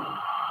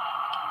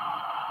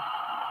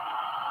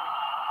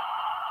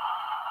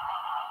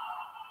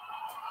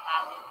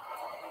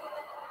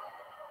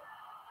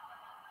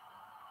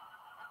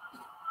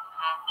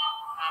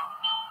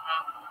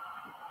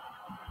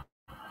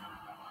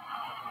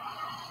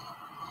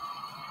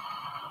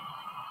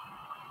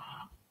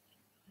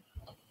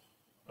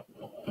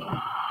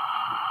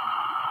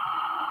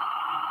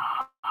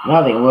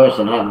 Nothing worse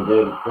than having a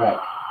dirty track.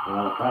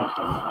 The track's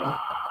coming back.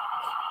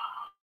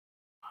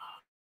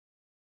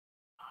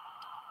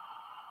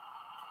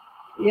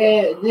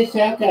 Yeah, this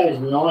Alco is a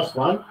nice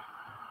one.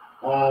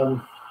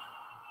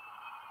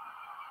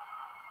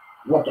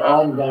 What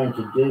I'm going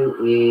to do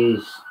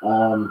is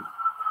what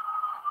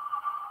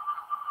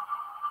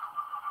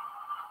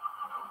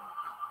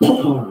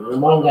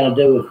I'm going to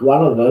do with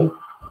one of them,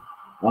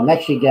 I'm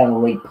actually going to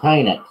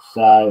repaint it.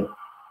 So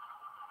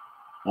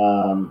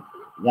I'm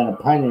going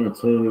to paint it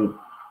into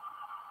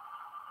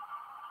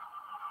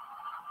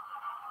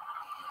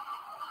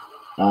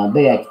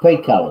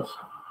BHP colours.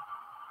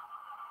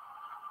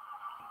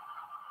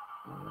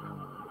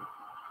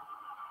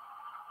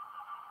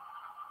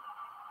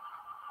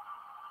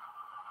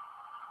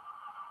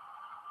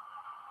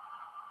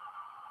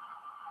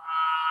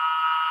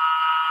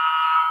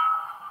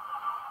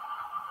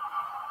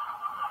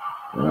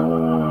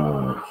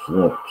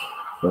 Select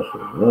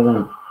special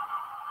ribbon.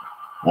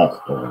 That's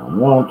the one I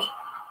want.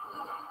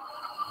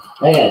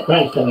 Okay, the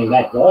crank's coming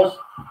back, guys.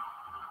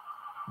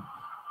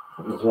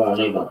 That's why I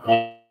need my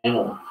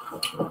panel.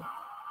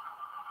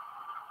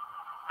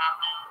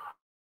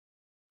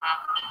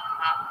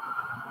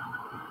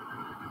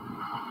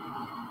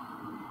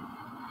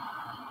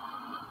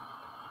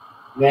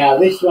 Now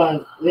this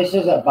one, this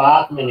is a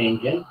Bachmann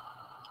engine,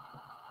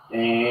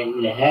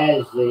 and it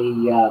has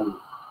the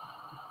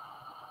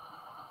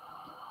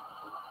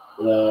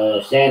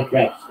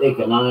Soundtrack's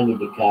economy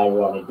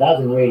decoder on it.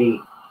 Doesn't really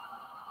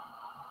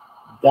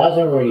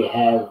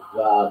have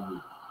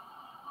the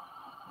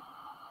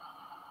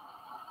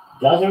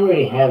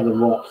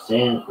right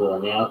sound for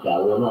an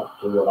Alco. Well, not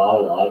to what I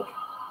like.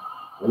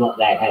 I'm not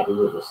that happy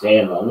with the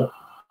sound on it.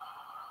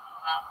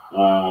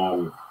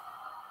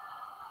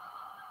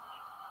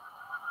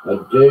 I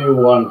do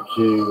want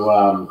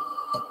to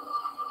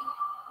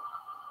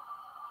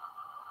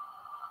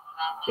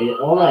it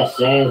almost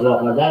sounds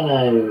like, I don't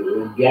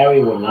know,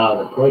 Gary will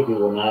know, the creepy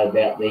will know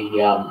about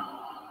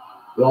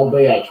the old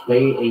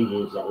BHP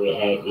engines that we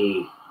had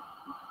here.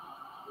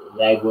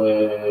 They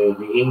were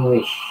the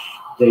English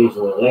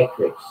diesel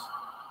electrics.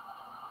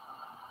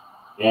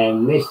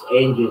 And this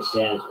engine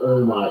sounds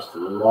almost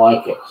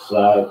like it.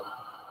 So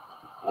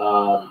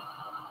I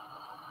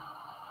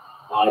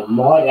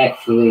might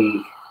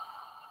actually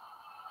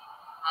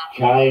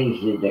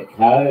change the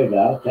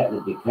decoder, take the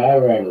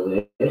decoder out of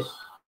this,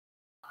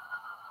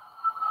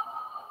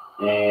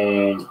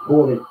 and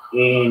put it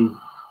in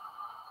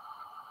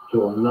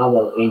to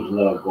another engine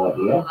that I've got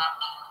here.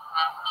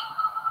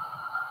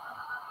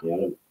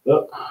 Yeah,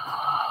 look.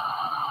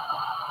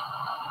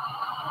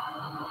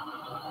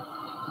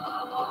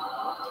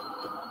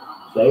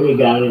 So here we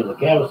go into the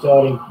cattle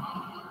siding.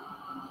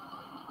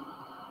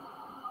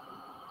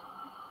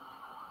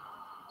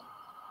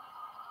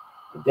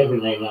 I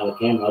definitely need another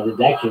camera. I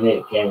did actually need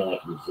a camera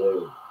that can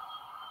zoom.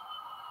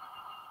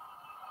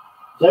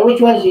 So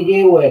which ones did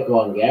you work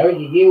on, Gary?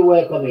 Did you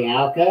work on the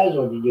Alcos,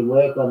 or did you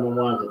work on the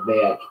ones at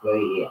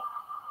BHP here?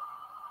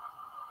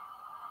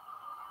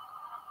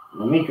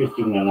 I'm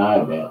interested to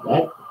know about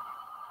that.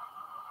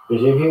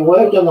 Because if you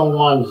worked on the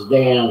ones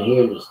down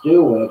here at the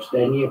Steelworks,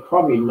 then you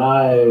probably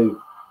know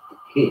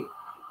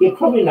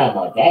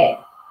my dad.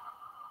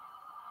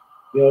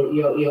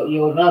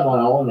 You'll know my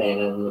old man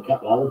and a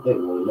couple of other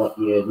people like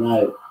you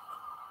know.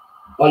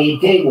 Oh, you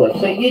did work.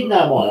 So you'd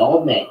know my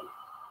old man.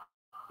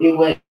 He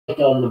worked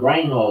on the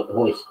brain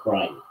hoist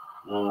crane.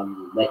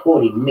 They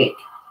called him Mick.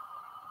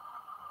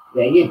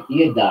 Yeah,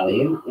 you'd know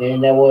him.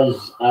 And there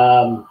was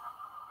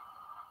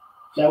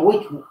so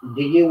which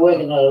did you work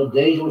in a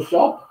diesel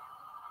shop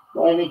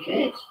by any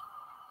chance?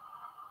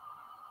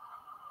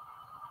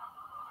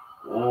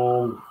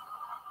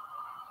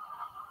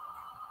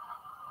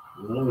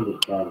 Let me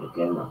just change the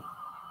camera.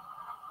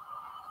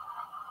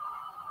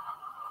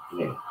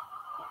 Yeah.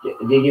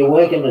 Did you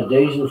work in a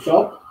diesel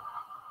shop?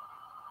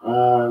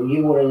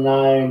 You would have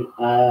known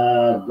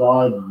a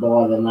guy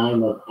by the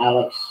name of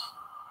Alex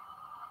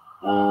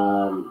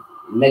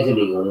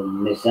Mezzedi, or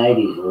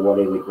Mercedes, or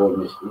whatever we call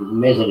him.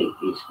 Mezzedi,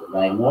 his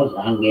name was,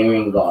 a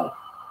Hungarian guy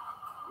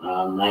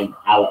named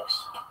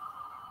Alex.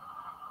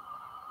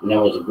 And there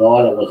was a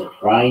guy that was a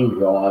crane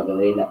driver that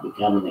ended up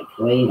becoming a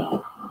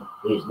cleaner.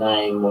 His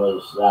name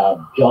was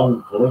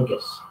John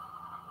Palinkas.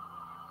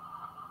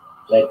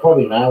 So you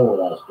probably know all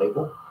those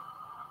people.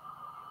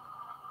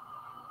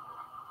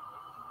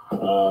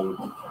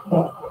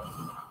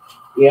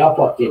 Yeah, I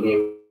popped in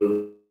there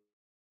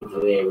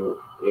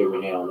every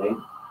now and then.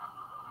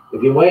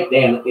 If you work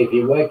down, if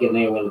you're working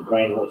there when the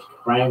crane was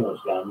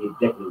going, you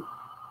definitely.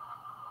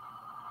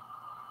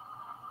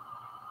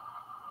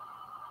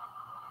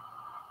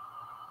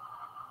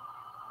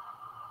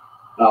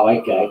 Oh,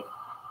 okay.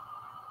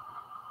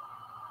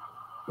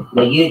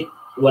 Well,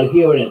 if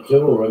you were in a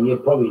tool room, you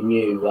probably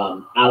knew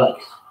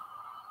Alex.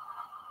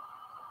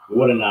 You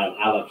would have known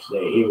Alex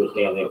there. He was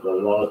down there for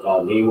a lot of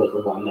time. He was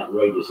the one that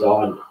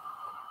redesigned.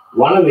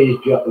 One of the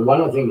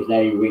things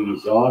that he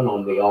redesigned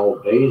on the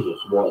old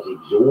diesels was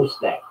exhaust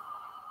stack.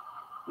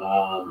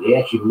 He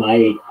actually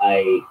made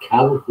a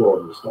cover for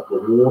them to stop the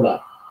water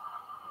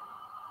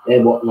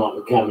and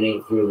whatnot coming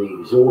in through the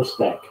exhaust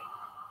stack.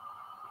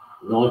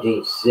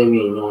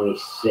 1970,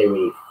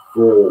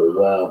 1974.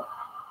 Well,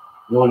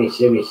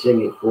 1970,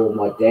 74,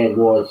 my dad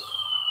was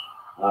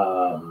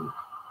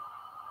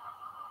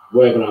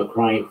working on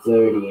crane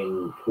 30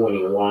 and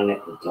 21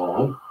 at the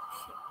time.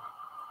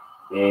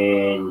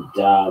 And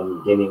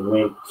then he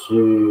went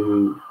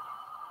to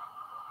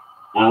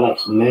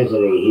Alex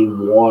Mazzoli. He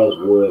was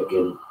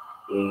working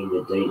in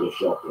the diesel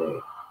shop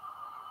there.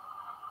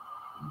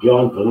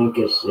 John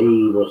Palinkas,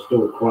 he was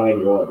still a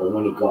crane driver, but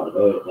when he got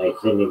hurt, they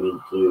sent him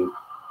into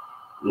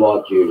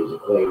light duties to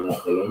clean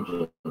up the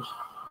engines.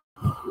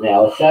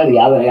 Now, I'll show the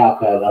other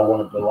alcove that I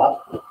want to do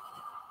up.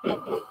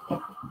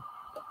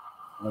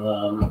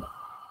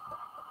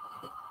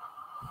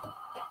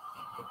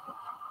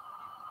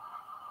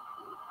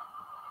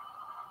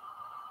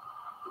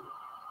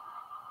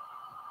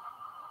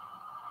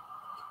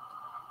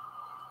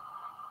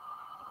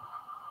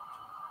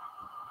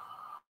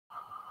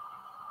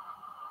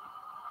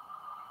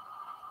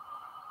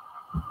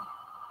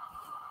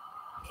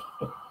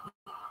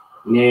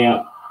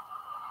 Now,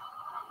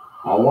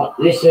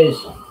 this is,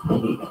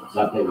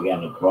 some people are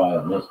going to cry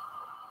on this.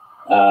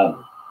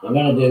 I'm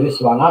going to do this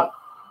one up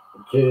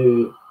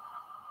to,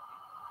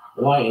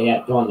 I won't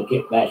have time to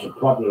kit bash it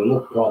properly,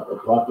 look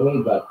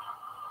properly, but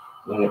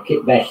I'm going to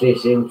kit bash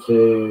this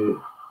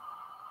into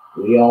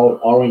the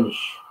old orange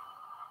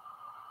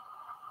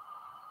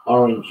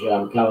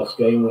colour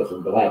scheme with the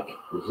black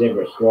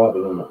zebra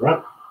striping on the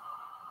front.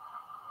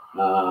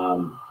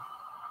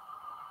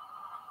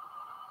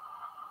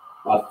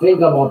 I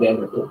think I might be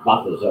able to put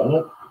buffers on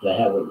it to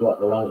have it like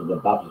the ones with the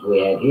buffers we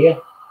had here.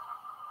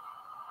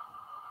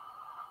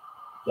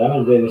 So I'm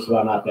going to do this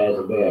one up as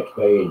a BHP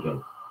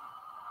engine.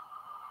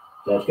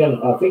 So it's going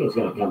to, I think it's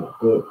going to come up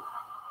good.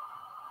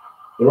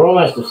 They're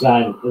almost the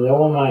same. They're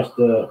almost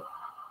the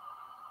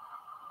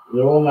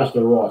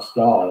right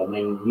style. I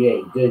mean, yeah,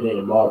 you do need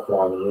to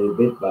modify them a little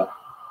bit, but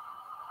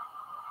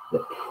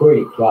they're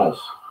pretty close.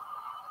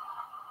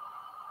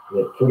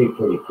 They're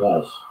pretty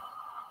close.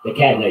 The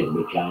cab needs to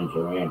be changed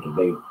around to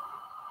be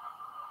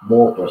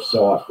more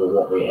precise for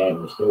what we have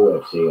in the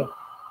Steelworks here.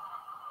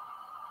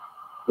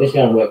 This is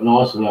going to work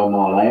nicely on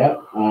my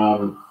layout,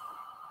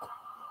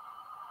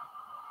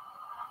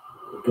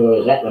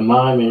 because at the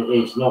moment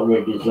it's not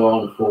really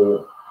designed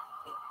for,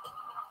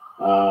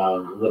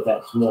 with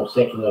that small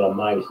section that I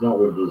made, it's not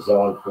really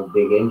designed for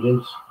big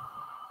engines.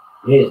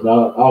 I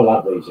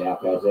love these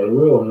alcoves. They're a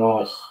real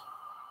nice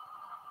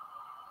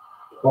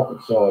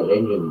pocket-sized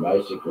engine,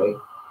 basically.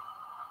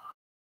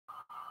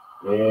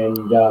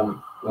 And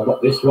I've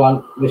got this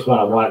one. This one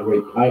I won't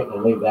repaint.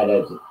 I'll leave that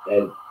as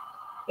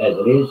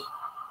it is.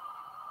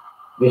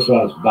 This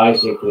one's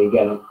basically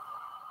going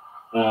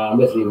to,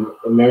 with the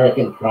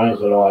American trains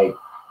that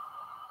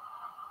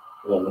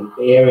the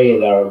area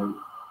that are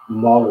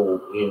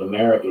modelled in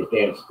America is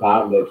down at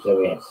Spartanburg. So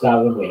we had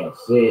Southern, we had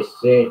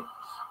CS6,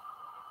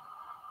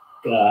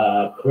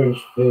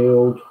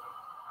 Crinchfield,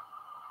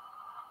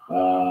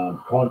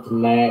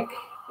 Pontiac,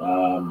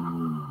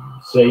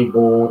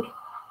 Seaboard.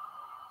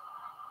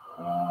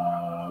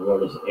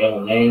 What is it,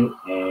 L&N,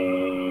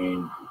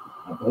 and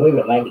I believe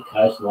Atlantic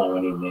Coastline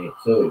went in there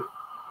too.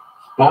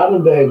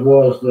 Spartanburg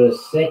was the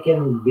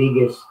second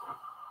biggest,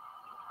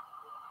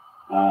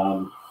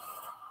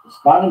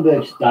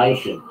 Spartanburg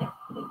Station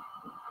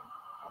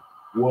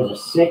was the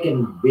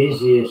second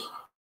busiest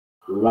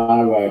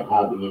railroad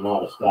hub in the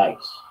United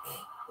States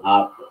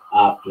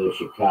after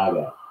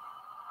Chicago.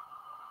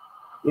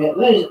 Yeah, I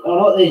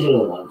like these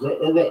little ones.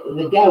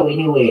 They go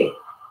anywhere.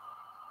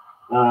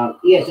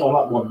 Yes, I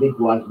like my big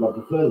ones, but I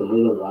prefer the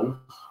little ones.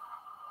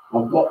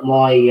 I've got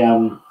my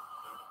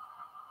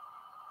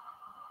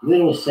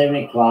little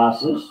 70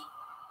 classes.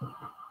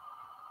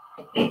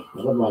 I'm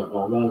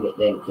going to get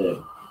them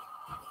too.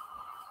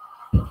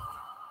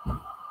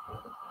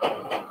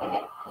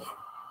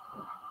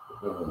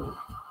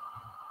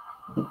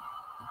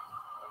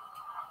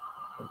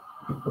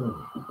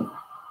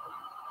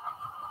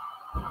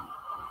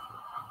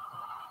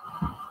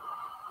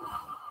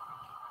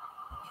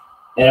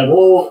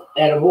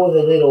 Out of all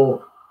the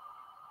little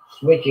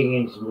switching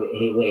engines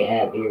we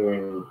have here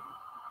in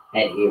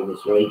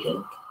this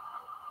region,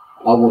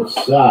 I would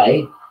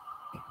say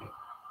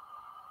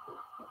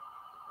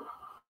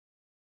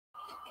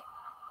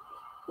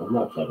I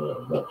might take a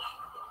little bit.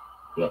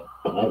 Yeah,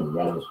 I haven't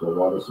run this for a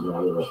while. This is my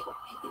little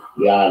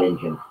yard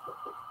engine.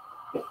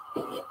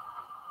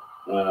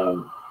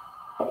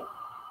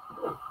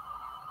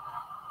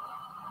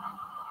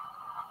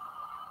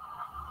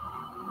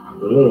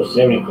 The little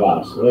 70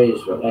 class.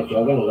 These, actually,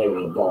 I'm going to leave it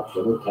in the box,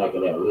 so we'll take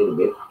it out a little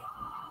bit.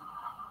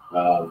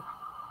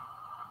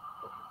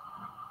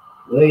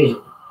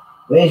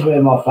 These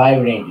were my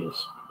favourite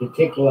engines. In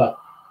particular,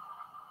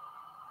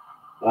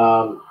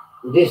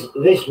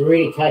 this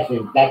really takes me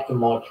back to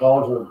my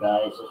childhood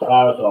days, as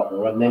far as I can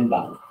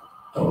remember.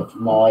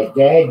 My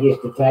dad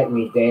used to take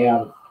me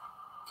down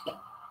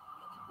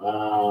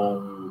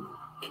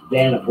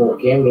to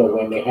Port Kembla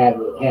when we had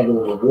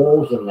all the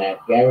walls and that.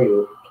 Gary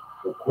or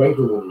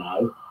Creeper will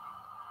know.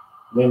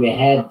 When we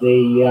had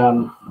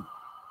the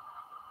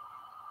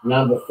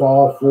number 5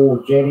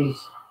 Ford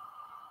jetties,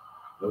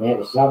 when we had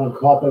the Southern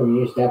Copper, we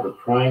used to have the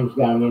trains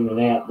going in and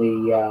out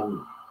the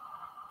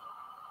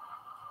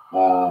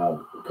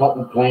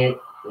cotton plant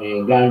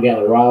and going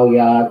down the rail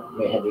yard.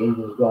 We had the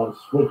engines going,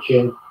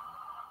 switching.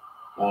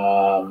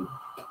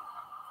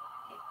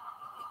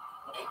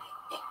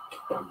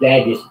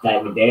 Dad used to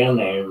take me down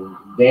there, and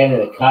down to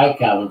the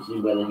coke ovens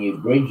where the new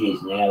bridge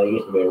is now. There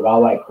used to be a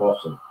railway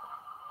crossing,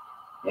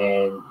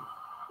 and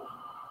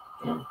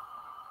I'm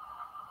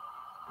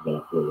going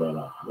to pull that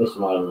off. This is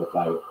my little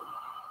favourite.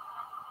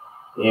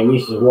 And we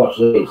used to watch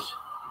these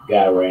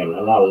go around,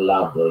 and I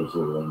love these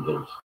little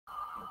engines.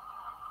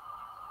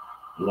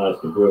 I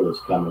noticed the brewer's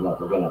coming off.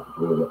 We're going to have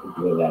to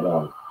glue that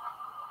on.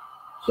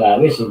 So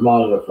this is my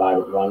little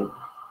favourite one.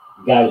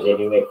 Goes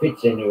anywhere,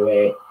 fits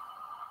anywhere.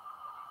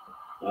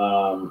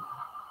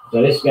 So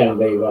this is going to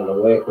be one of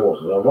the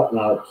workhorses. I've got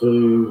another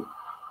 2,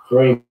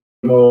 3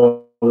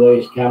 more of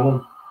these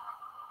coming.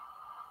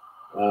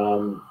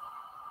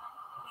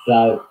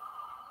 So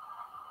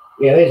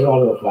yeah, these are my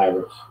little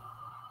favourites.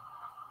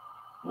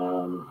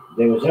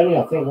 There was only,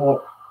 I think,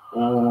 what,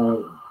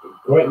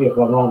 correct me if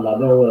I'm wrong, but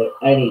there were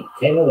only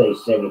 10 of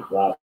these 70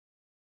 classes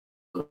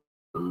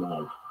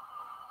made.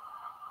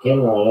 10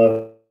 or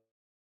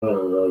 11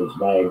 of these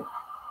made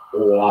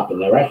all up, and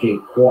they're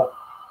actually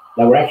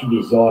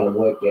designed and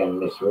worked down in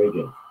this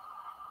region.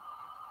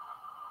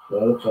 So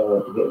it looks like I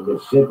have to get a bit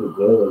of super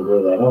glue and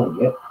glue that on.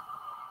 Yep.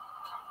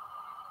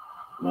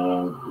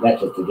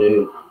 That's a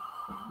to-do.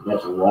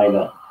 That's a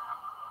later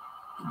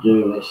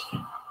to-do list.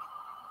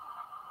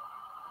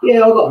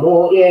 Yeah, I've got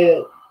more.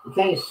 Yeah,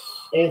 thanks,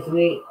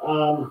 Anthony.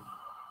 I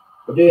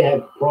do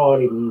have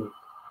pride in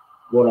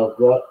what I've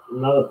got.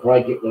 Another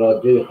project that I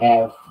do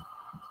have.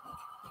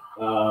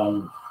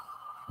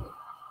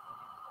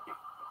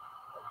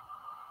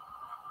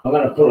 I'm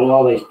going to put a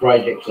lot of these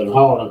projects on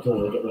hold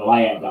until I get the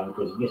layout done,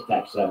 because it just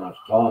takes so much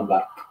time.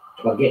 But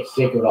if I get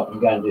sick of it, I can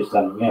go and do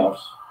something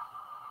else.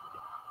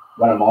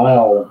 One of my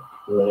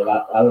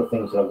other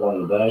things that I've got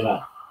on the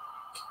burner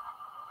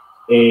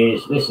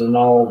is this is an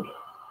old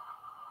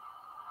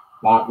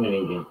Barkman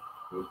engine.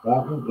 Is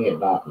Barkman? Yeah,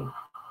 Barkman.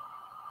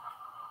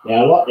 Now,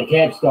 I like the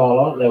cab style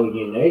on it. They were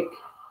unique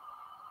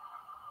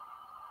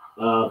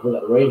for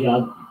that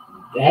region.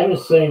 I haven't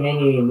seen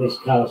any in this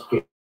colour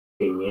scheme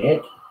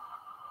yet.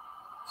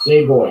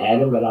 Seaboard had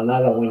them, but I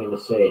know they went into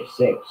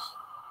CF6.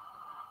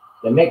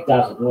 The mech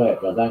doesn't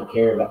work. I don't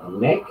care about the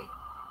mech.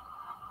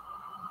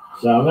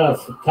 So I'm going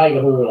to take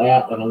it all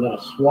out and I'm going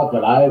to swap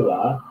it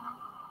over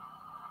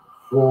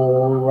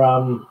for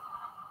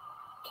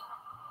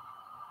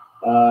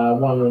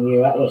one of the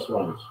new Atlas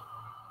ones.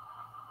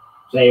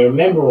 So you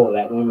remember all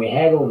that when we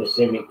had all the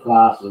semi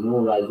classes and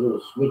all those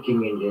little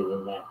switching engines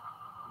and that.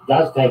 It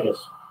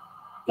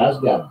does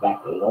go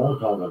back a long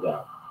time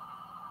ago.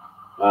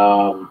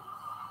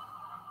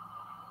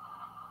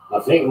 I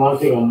think one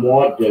thing I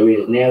might do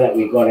is, now that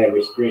we've got our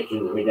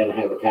restrictions, we don't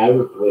have the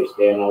COVID police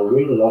down, I'd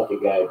really like to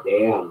go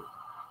down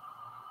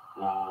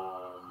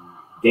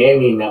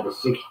in number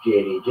 6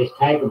 jetty, just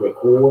take a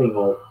recording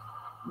of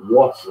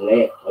what's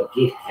left. I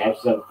did have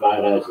some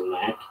photos in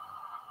that,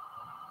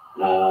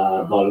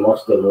 but I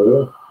lost them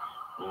all.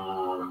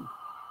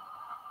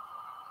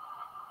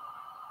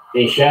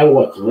 And show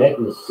what's left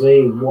and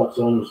see what's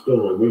on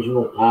still the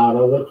original part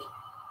of it.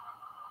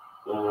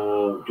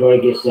 Try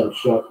to get some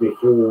shots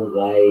before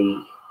they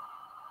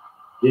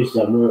do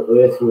some more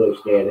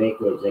earthworks down there,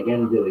 because they're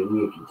going to do the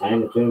new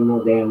container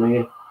terminal down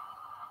there.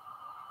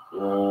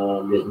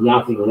 There's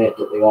nothing left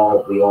at the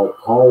old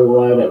coal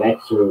loader.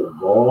 That's all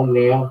gone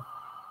now.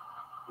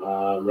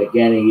 They're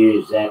going to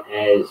use that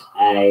as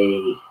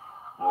a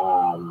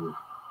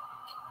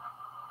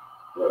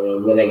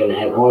where they're going to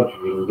have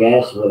hydrogen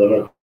gas, where they're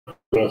going to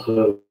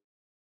transfer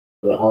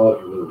the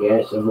hydrogen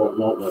gas and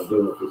whatnot. They're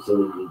doing a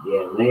facility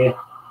down there.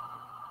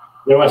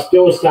 There are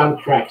still some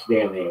tracks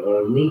down there, but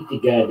I need to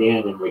go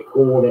down and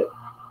record it,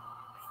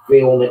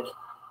 film it,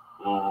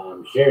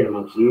 share it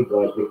amongst you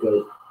guys,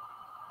 because,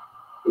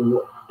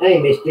 hey,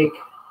 Mystic,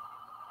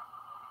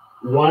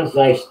 once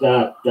they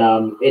start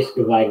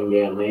excavating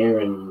down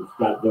there and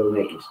start doing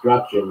their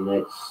construction,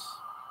 it's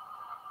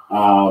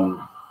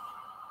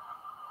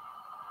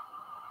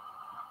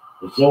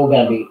all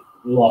going to be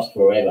lost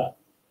forever.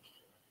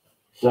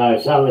 So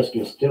some of us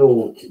can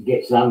still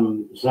get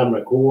some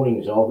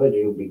recordings of it.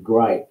 It'll be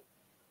great.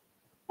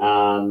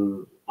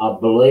 I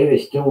believe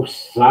there's still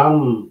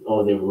some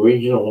of the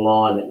original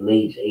line that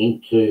leads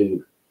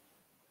into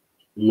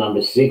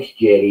number 6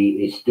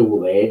 jetty is still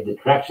there. The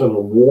tracks on the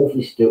wharf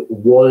is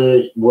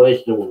were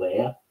still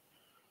there.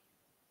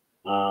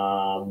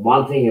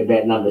 One thing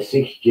about number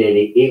 6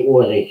 jetty, it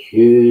was a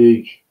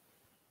huge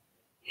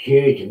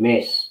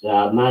mess,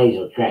 maze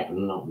or track,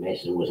 not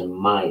mess, it was a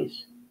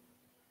maze.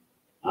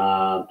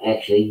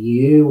 Actually,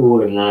 you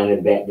would have known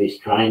about this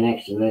train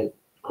accident.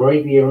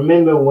 Creepy, you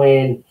remember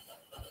when,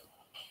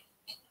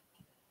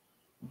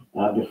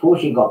 before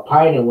she got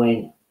painted,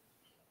 when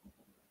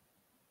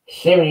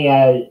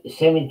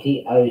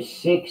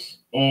 7006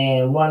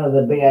 and one of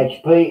the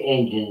BHP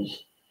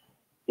engines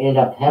ended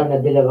up having a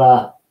bit of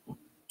a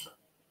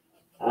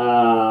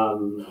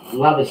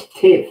lover's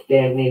tiff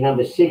down near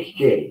number 6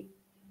 jetty,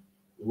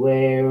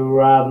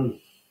 where I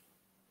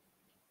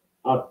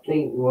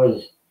think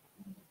was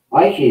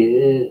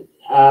actually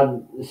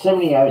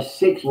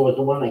 7006 was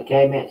the one that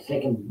came out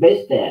second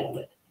best out of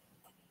it.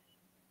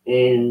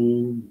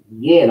 And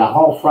yeah, the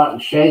whole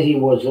front chassis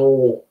was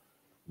all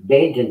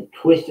bent and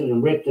twisted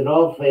and ripped it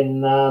off,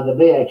 and the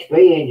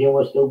BHP engine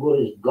was still good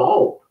as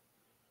gold,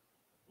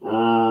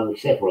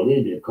 except for a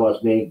little bit of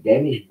cosmetic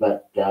damage.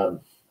 But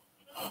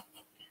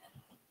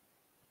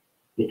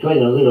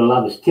between a little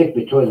lover's tip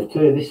between the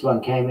two, this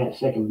one came out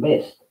second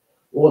best.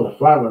 All the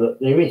front of it,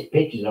 there is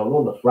pictures of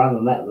all the front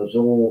of that was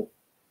all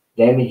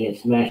damaged and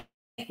smashed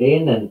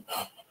in, and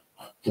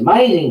it's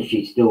amazing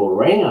she's still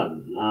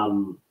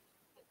around.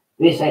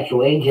 This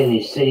actual engine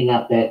is sitting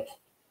up at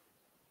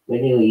the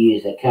nearly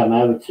years that come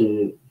over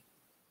to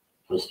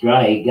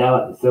Australia, go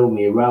up the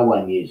Thilmere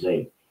Railway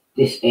Museum.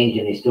 This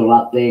engine is still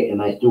up there,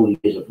 and they still use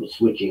it for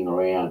switching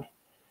around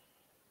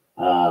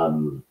up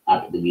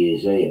at the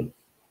museum.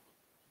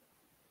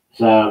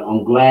 So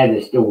I'm glad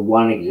there's still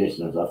one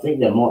existence. I think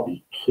there might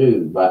be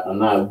two, but I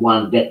know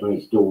one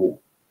definitely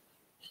still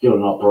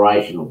in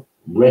operational.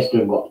 The rest of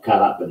them got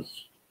cut up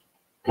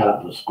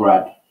for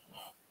scrap.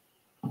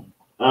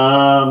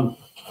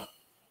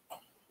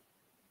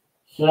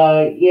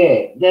 So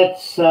yeah,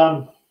 that's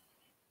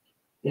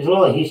there's a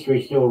lot of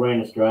history still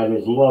around Australia.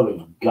 There's a lot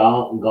of it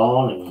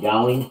gone and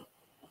going.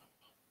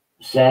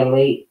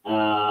 Sadly,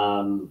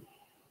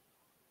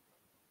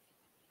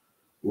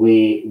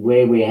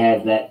 where we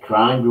had that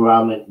train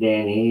derailment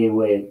down here,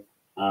 where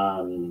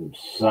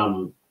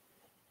some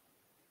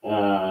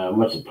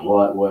what's a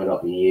polite word I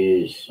can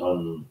use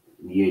on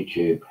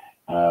YouTube,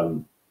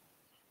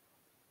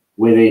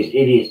 where these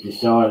idiots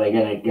decide they're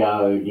going to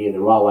go near the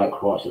railway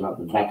crossing up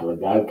the back of the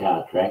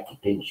go-kart track to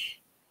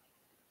pinch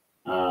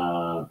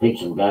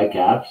some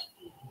go-karts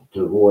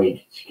to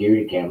avoid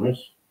security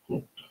cameras.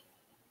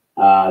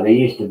 There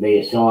used to be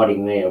a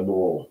siding there,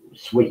 or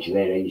switch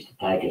there that used to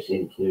take us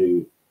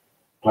into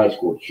a place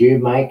called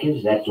Tube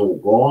Makers. That's all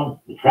gone.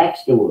 The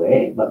track's still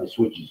there, but the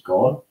switch is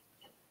gone.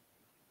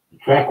 The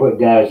track work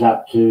goes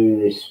up to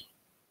this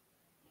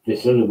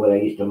facility where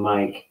they used to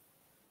make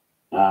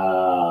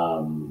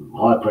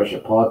high pressure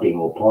piping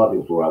or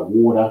piping for our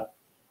water,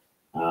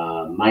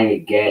 mainly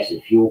gas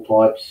and fuel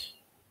pipes.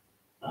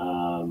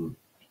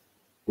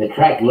 The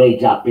track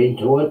leads up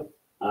into it.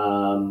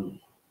 How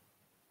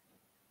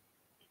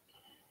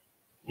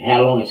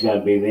long it's going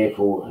to be there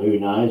for, who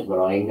knows, but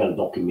I am going to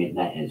document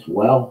that as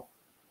well.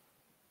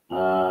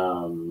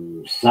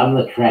 Some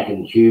of the track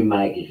and Tube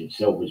Makers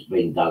itself has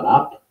been dug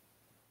up.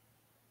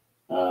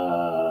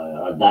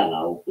 I don't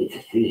know, it's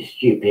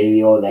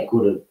stupidity, or they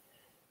could have,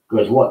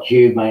 because what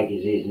Tube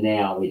Makers is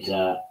now, it's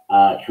a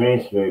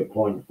transfer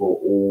point for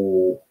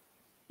all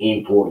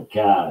imported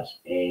cars,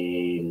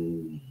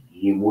 and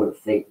you would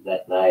think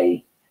that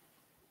they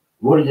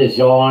would have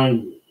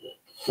designed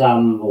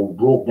some or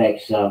brought back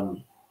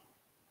some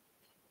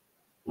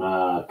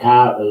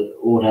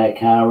auto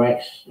car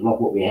racks like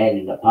what we had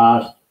in the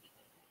past.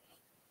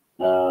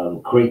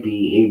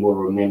 Creepy, he will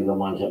remember the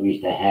ones that we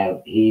used to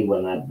have here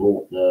when they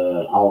brought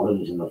the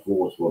Holdens and the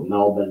Fords for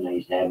Melbourne. They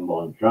used to have them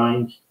on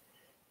trains.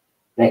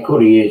 They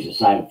could have used the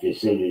same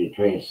facility to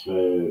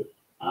transfer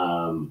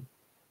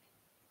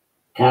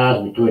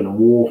cars between the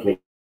wharf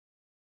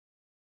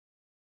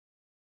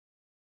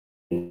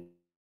and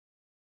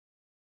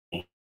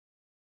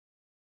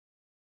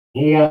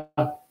here.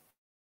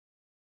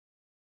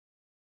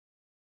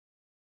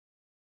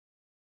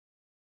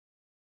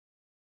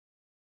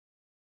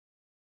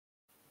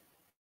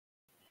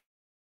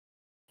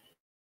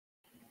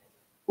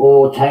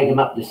 Or take them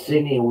up to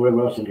Sydney or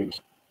wherever else.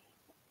 Just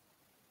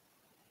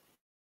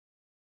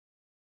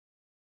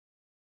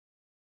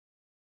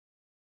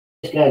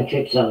go and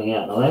check something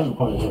out. I haven't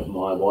pointed with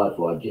my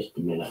Wi-Fi, just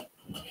a minute.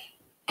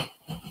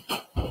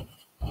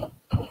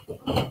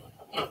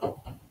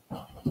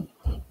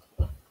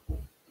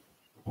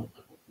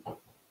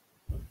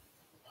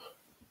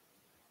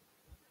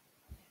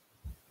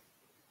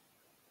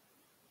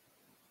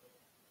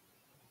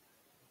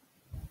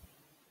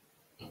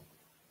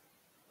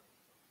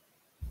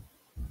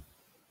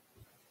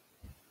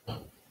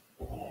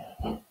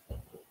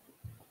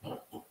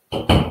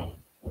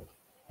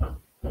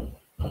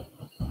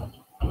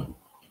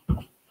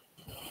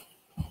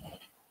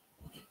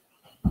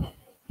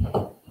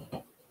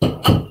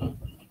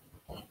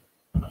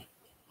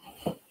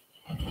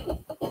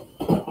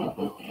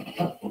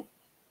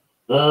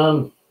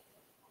 I'm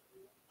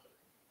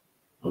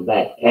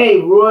back. Hey,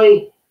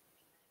 Roy.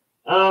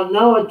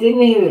 No, I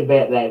didn't hear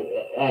about that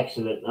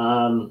accident.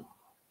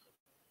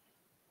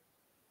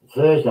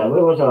 Thursday.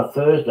 Where was I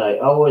Thursday?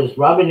 I was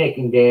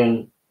rubbernecking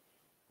down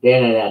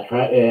at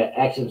our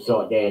accident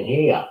site down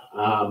here.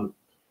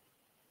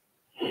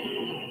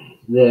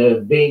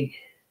 The big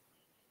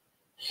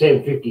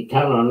 750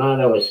 tonne, I know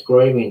they were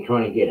screaming,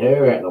 trying to get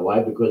her out of the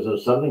way because there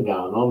was something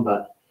going on,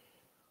 but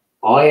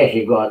I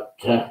actually got,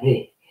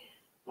 I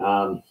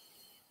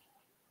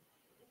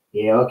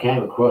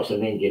came across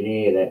an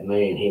engineer that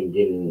me and him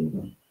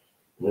didn't.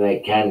 They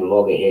came to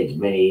loggerheads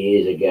many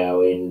years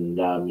ago, and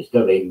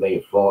instead of even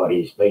being fired,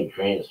 he's been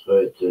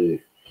transferred to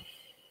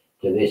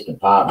this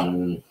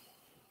department.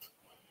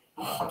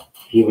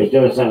 He was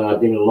doing something I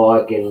didn't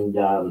like, and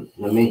I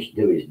mentioned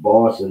to his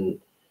boss, and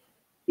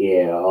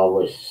I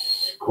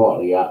was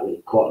quietly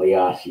asking,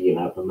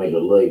 for me to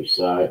leave.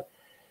 So,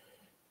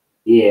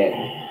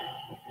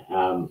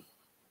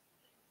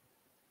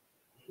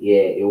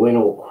 it went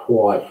all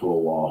quiet for a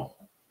while.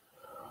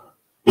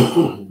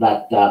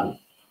 But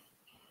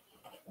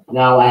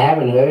no, I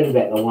haven't heard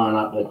about the one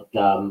up at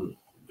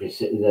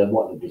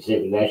what the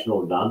Pacific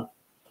National have done.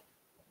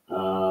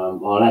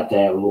 I'll have to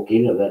have a look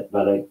into that,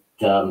 but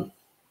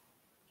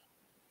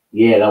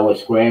they were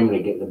scrambling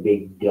to get the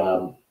big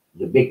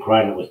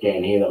crane that was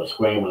down here. That was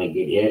scrambling to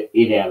get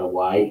it out of the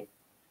way,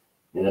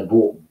 and they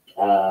bought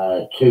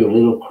 2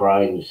 little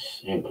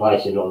cranes and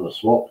placed it on the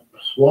swampy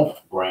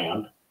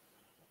ground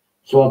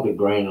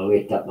and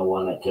lift up the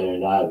one that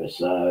turned over.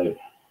 So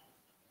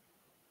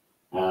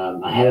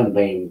I haven't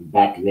been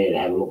back there to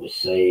have a look to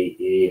see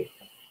if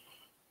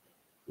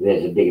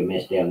there's a bigger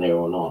mess down there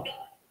or not.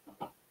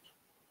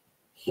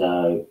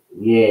 So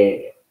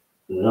the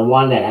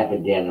one that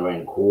happened down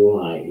around the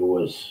corner,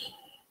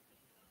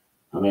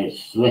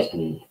 it's less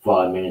than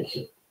 5 minutes.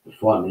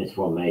 5 minutes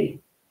from me,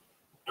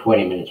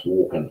 20 minutes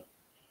walking.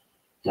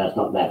 So it's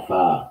not that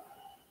far.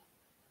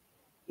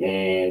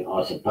 And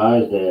I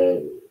suppose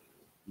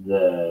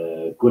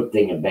the good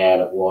thing about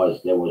it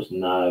was there was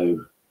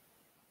no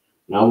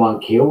one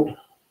killed.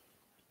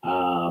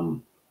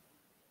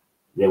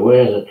 There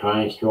was a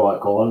train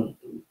strike on.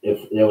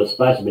 If there was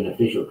supposed to be an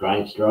official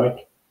train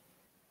strike,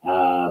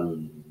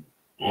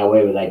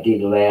 however, they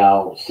did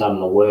allow some of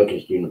the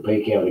workers during the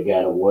peak hour to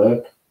go to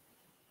work,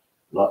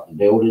 like the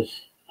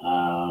builders.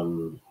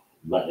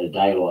 But the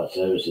daylight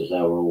services,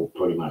 they were all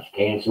pretty much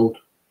cancelled.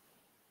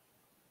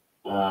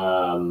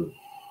 Because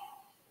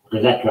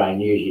that train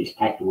usually is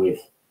packed with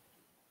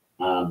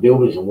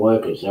builders and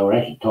workers. They were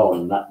actually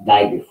told that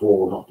day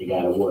before not to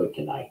go to work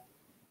today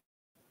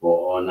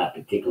or on that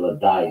particular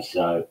day.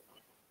 So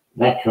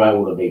that train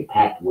would have been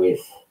packed with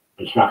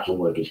construction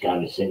workers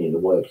going to send you to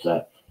work.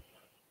 So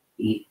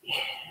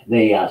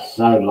they are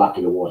so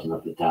lucky it wasn't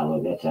up the tail.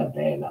 That's how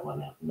bad that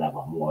one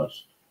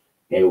was.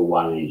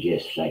 Everyone is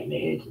just shaking their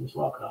heads, and it's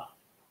like,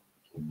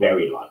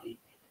 very lucky.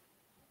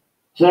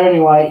 So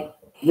anyway,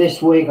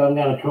 this week I'm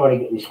going to try to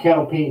get this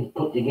cattle pen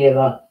put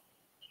together.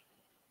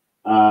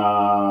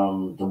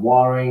 The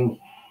wiring.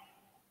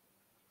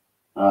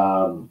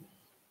 I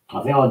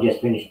think I'll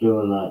just finish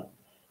doing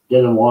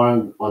the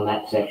wiring on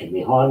that section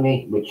behind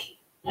me, which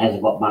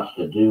hasn't got much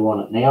to do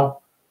on it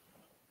now.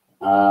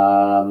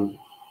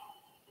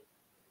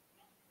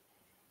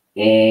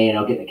 And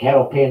I'll get the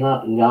cattle pen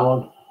up and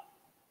going.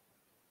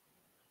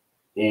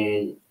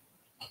 And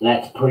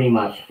that's pretty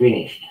much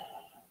finished,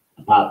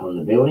 apart from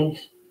the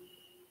buildings.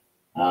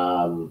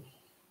 So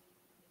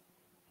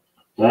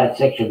that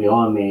section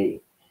behind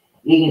me,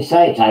 you can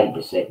say it's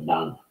 80%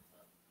 done.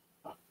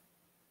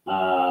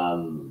 I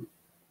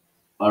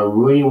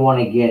really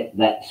want to get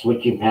that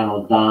switching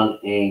panel done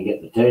and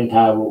get the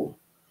turntable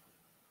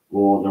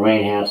or the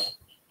roundhouse.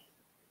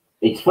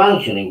 It's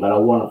functioning, but I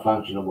want to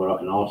function where I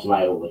can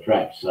isolate all the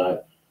tracks.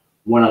 So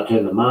when I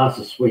turn the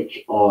master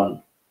switch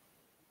on,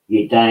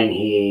 you don't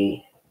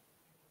hear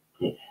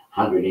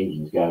 100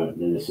 engines going. I've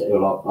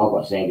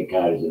got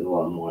Sandicators and a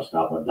lot of my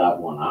stuff. I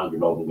don't want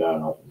 100 of them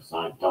going off at the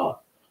same time.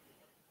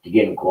 To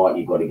get them quiet,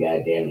 you've got to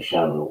go down and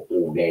shut it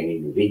all down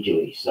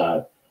individually.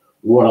 So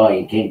what I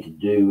intend to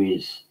do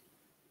is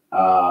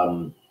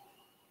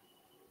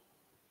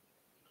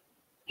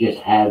just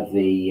have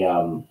the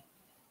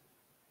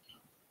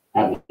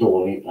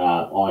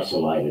all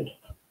isolated.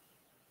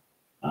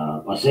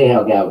 I'll see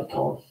how I go with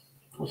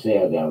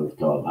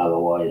time.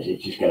 Otherwise,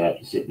 it's just going to have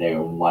to sit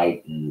there and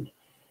wait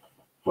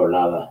for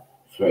another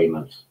 3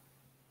 months.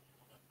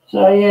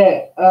 So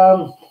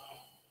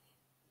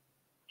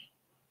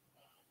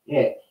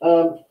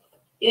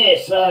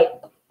so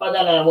I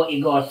don't know what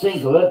you guys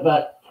think of it,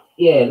 but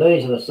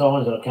these are the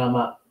signs that have come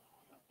up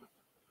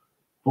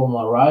for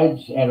my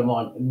roads out of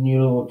my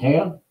new little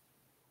town.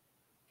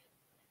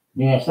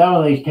 Now, some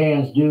of these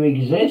towns do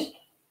exist,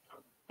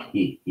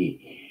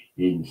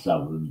 and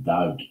some of them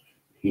don't.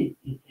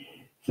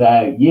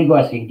 So you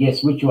guys can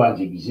guess which ones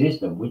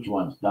exist and which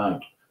ones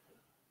don't.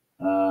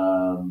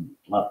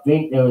 I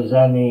think there was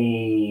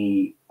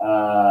only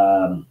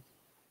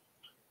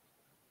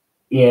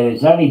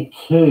there's only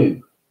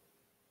 2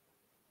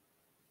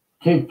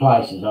 two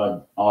places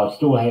I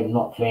still have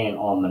not found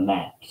on the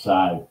map,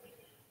 so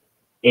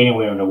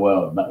anywhere in the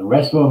world, but the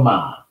rest of them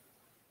are.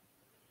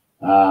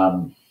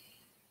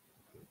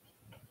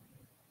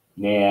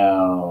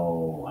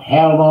 Now,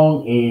 how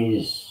long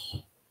is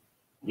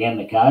down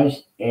the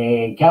coast?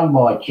 And come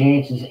by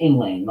chances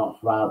inland, not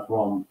far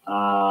from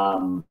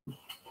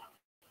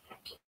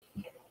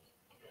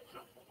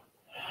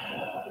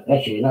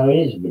actually, no, it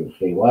is a bit of a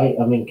fair way.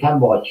 I mean, come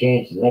by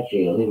chance is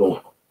actually a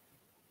little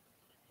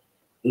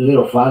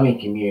farming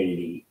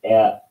community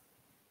out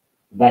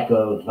back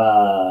of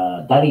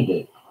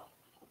Dunedoo.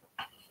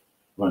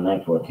 One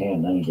name for a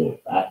town, Dunedoo.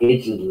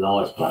 It's a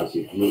nice place.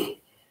 If you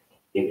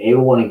ever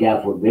want to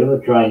go for a bit of a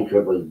train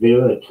trip or a bit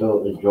of a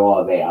tour to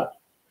drive out,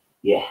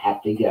 you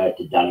have to go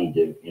to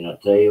Dunedoo. And I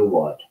tell you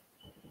what,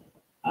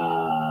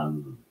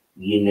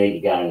 you need to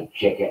go and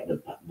check out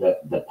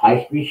the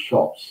pastry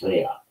shops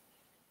there.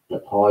 The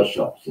pie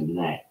shops and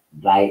that,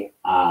 they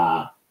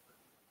are,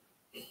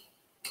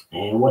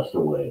 and what's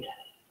the word?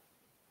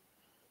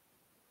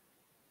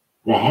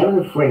 They're having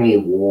a friendly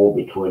war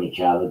between each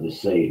other to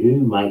see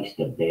who makes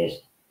the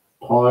best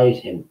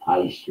pies and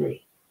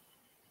pastry.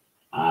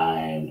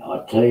 And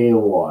I tell you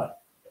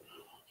what,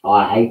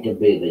 I hate to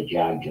be the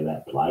judge of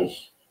that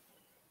place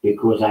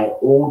because they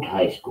all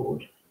taste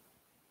good.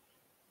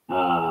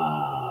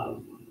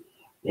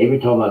 Every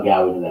time I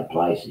go into that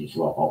place, it's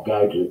like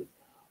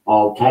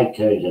I'll take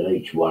turns at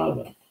each one of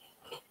them.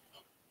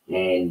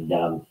 And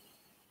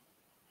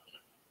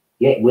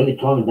yeah, winter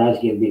time it does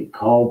get a bit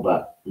cold,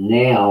 but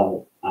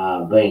now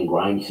being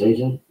grain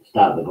season,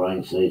 start of the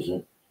grain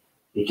season,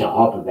 it's a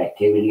hype of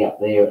activity up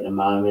there at the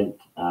moment.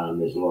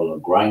 There's a lot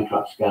of grain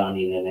trucks going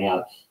in and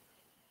out.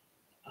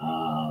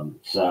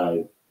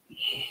 So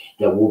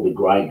there will be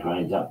grain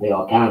trains up there.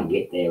 I can't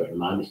get there at the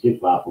moment. It's too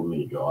far for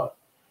me to drive.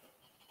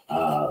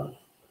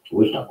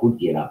 Wish I could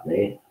get up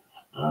there.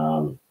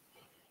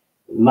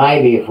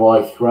 Maybe if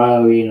I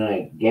throw in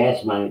a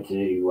gas money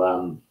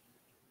to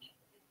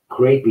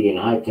creepy and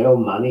hotel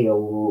money,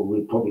 or we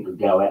probably could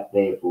go out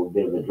there for a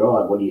bit of a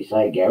drive. What do you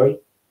say,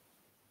 Gary?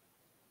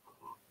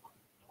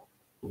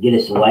 Get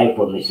us away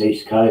from this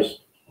East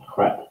Coast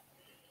crap.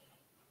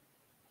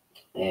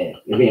 Yeah,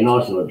 it'd be a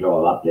nice little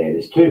drive up there.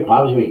 There's two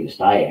pubs we can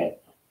stay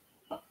at.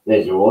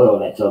 There's the Royal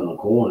that's on the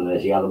corner.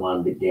 There's the other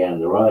one a bit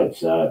down the road.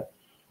 So,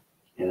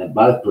 and they're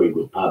both pretty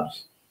good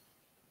pubs.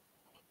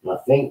 I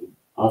think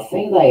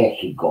they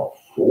actually got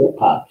 4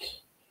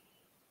 pubs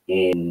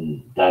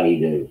in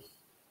Dunedoo.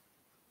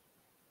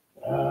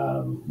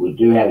 We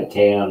do have a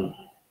town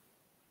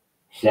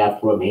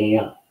south from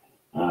here,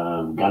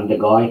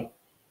 Gundagai,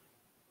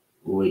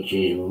 which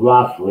is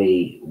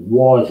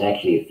was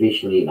actually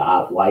officially the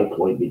halfway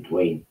point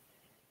between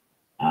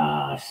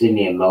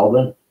Sydney and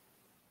Melbourne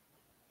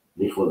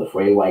before the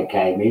freeway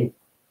came in.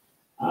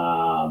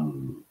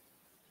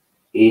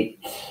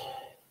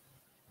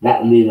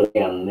 That little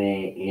town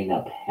there ended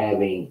up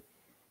having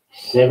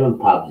 7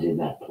 pubs in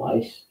that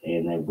place,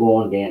 and they've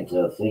gone down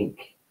to, I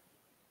think,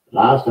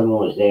 last time I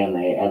was down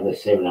there, out of the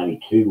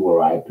 782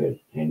 were open,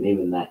 and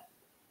even then,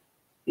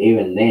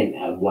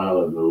 one of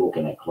them were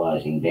looking at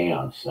closing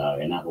down. So,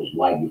 and that was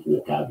way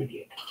before COVID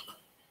yet.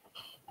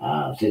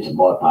 Since the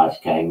bypass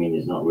came in,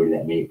 there's not really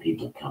that many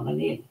people coming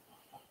in.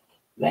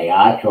 They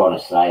are trying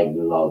to save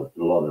a lot of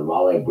the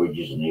railway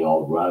bridges and the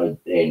old road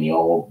and the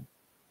old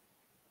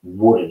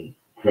wooden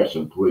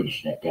trestle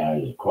bridge that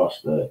goes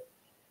across the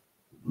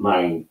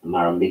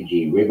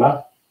Murrumbidgee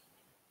River.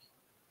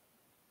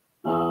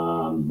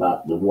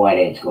 But the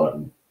Whitehead's got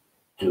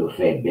to a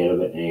fair bit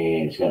of it,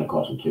 and it's going to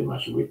cost them too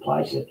much to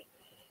replace it.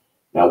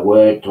 They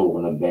were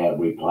talking about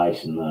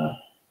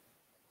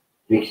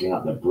fixing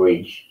up the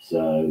bridge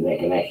so they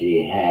can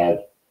actually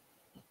have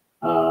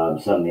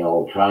some of the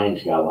old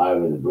trains go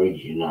over the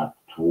bridge and up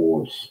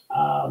towards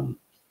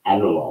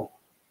Analog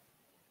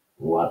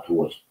or up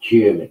towards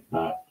Tumut.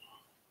 But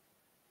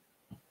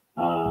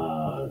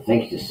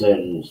thanks to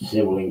certain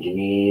civil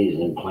engineers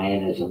and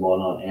planners and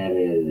whatnot out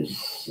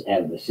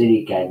of the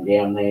city came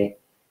down there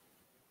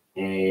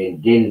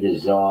and didn't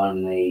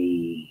design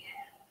the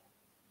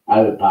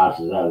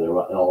overpasses over the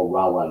old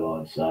railway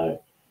line.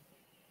 So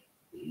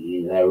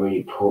they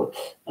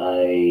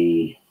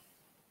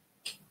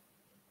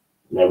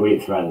really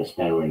thrown the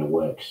spanner in the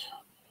works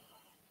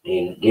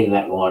in getting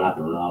that line up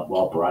and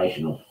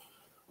operational.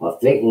 I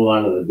think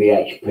one of the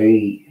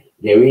BHP,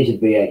 there is a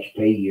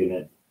BHP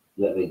unit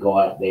that the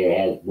guy up there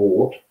has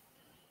bought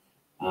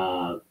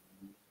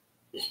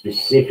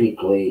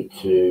specifically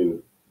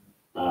to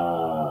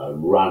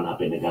run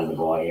up in the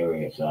Gundagai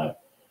area. So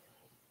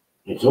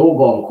it's all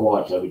gone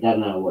quiet, so we don't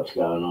know what's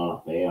going on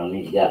up there. I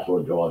need to go for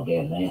a drive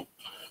down there.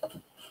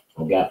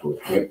 I'll go for a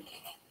trip.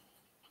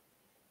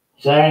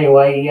 So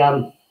anyway,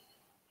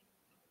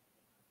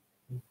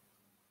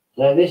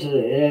 so this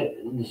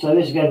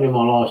is going to be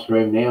my live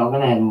stream now. I'm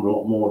going to have a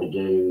lot more to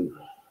do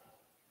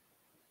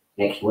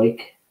next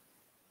week.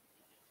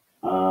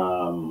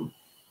 I'll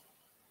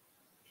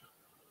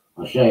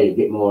show you a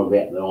bit more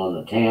about on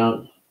the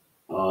town.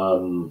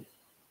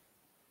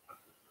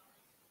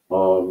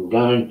 I'm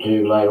going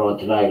to later on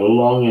today, as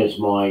long as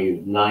my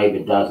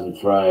neighbour doesn't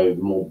throw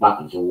more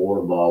buckets of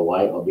water my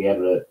way, I'll be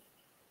able to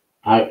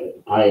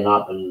paint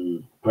up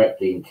and prep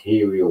the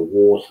interior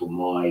walls for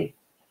my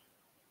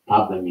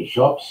pub and my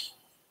shops,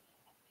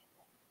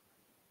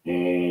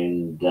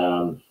 and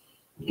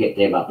get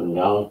them up and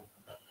going.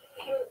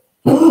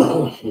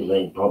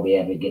 Probably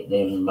able to get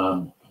them.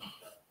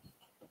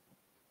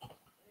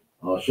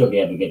 I should be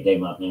able to get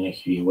them up in the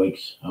next few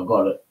weeks. We've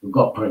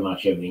got pretty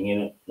much everything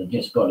in it. I've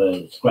just got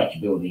to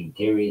scratch build the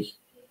interiors.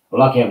 I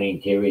like having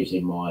interiors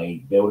in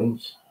my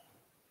buildings,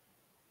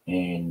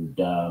 and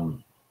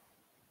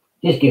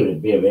just give it a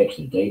bit of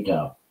extra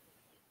detail.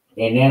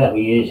 And now that we're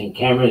using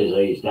cameras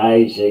these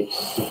days, it's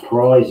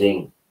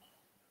surprising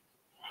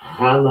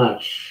how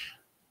much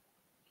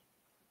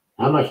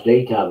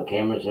detail the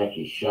camera's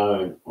actually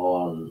shown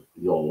on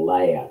your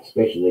layout,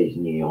 especially these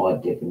new high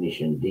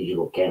definition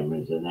digital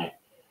cameras and that.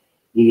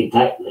 You can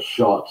take the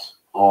shots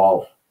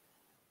of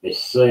the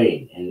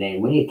scene, and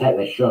then when you take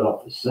the shot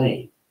off the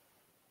scene,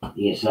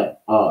 you can say,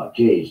 oh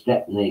geez,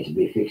 that needs to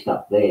be fixed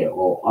up there,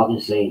 or I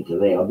can see into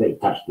there, I better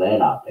touch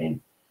that up.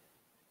 And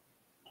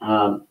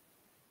I'm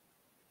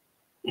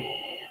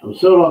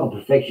sort of like a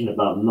perfectionist,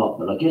 but I'm not.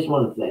 But I just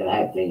want to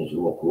have things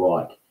look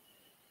right.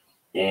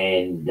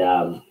 And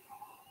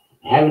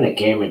having a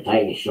camera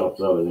taking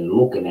shots of it and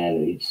looking at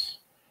it,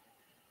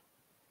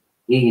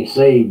 you can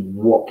see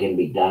what can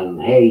be done,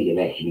 how you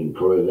can actually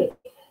improve it.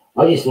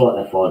 I just like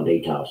the fine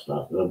detail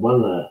stuff. One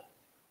of the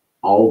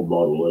old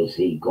modelers,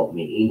 he got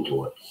me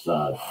into it.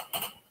 So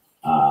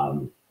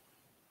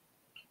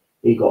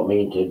he got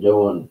me into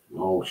doing,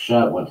 I'll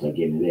show it once I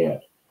get it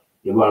out.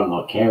 In one of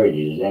my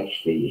carriages,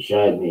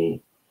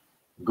 actually,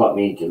 got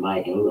me into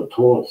making little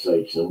toilet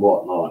seats and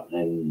whatnot,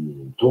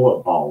 and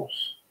toilet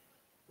bowls.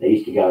 They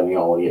used to go in the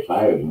old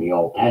FO, in the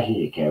old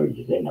passenger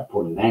carriages, they ended up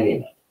putting that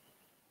in it.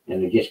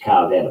 And they just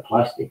carved out of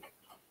plastic.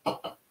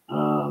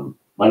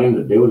 But in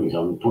the buildings,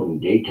 I'm putting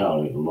detail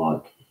in,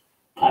 like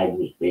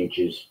tables,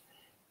 benches,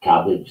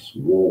 cupboards,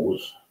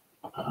 walls.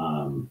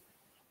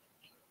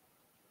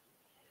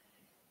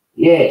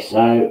 Yeah, so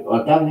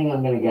I don't think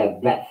I'm going to go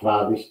that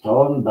far this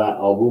time, but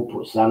I will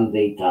put some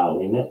detail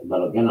in it.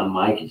 But I'm going to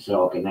make it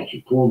so I can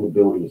actually pull the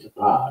buildings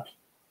apart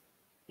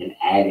and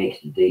add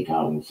extra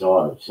detail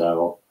inside it.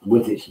 So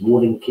with its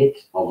wooden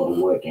kits, I've got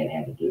to work out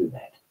how to do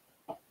that.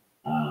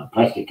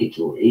 Plastic kits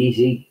are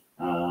easy,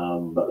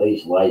 but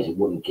these laser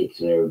wooden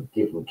kits are a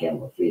different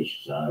kettle of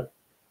fish. So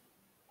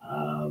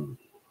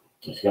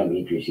it's going to be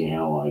interesting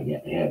how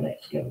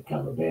that's going to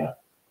come about.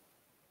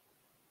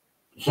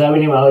 So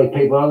anyway,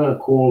 people, I'm going to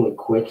call it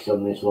quits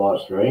on this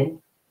live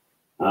stream.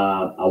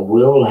 I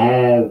will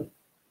have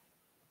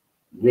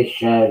this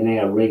show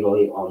now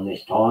regularly on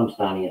this time,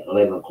 starting at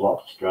 11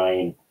 o'clock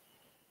Australian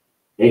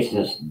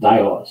Eastern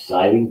Daylight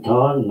Saving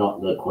Time,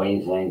 not the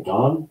Queensland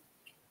time.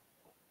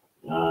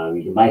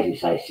 You can basically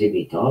say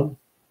Sydney time,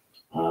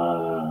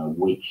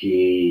 which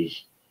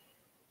is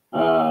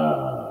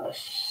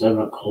 7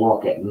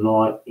 o'clock at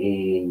night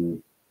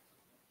in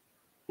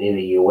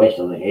the US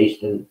on the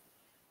Eastern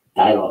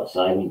Daylight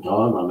Saving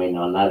Time. I mean,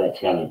 I know that's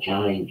going to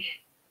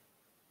change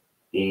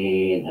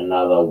in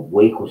another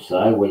week or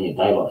so when your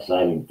daylight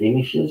saving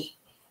finishes.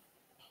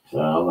 So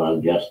I'm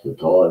going to adjust the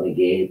time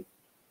again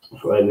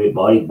for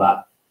everybody,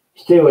 but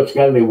still it's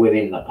going to be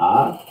within the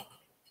path.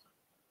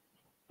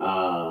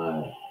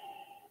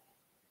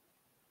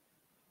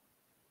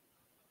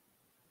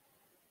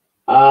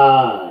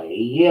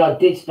 Yeah, I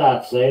did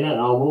start seeing it.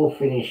 I will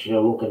finish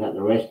looking at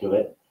the rest of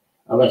it.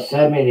 I've got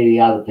so many of the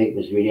other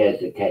people's videos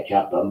to catch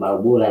up on, but I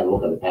will have a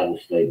look at the paddle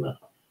steamer.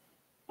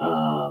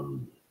 I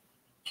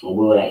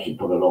will actually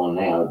put it on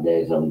now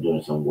as I'm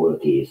doing some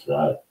work here.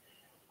 So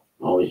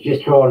I was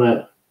just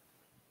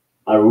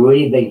I've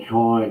really been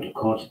trying to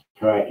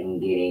concentrate on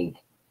getting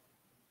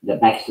the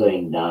back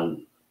scene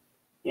done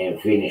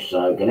and finished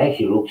so it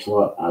actually looks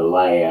like a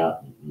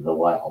layout the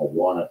way I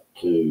want it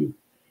to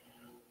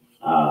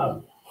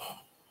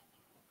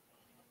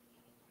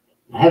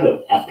have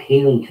it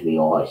appealing to the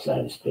eye,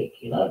 so to speak,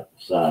 you know.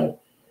 So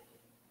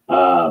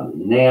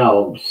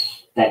now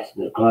that's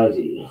the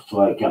closing.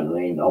 Slowly come to the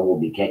end. I will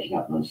be catching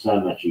up on so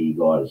much of you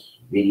guys'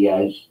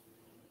 videos.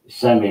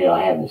 So many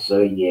I haven't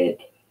seen yet.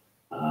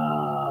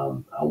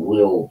 I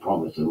will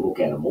promise to look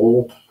at them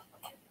all.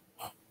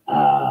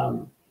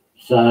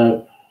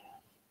 So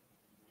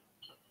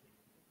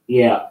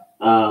yeah,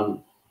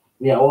 all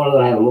of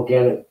them have a look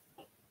at it.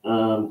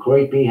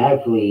 Creepy.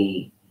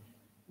 Hopefully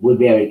we'll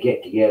be able to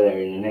get together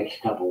in the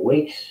next couple of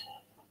weeks,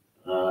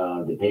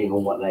 depending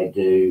on what they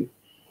do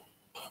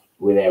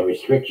with our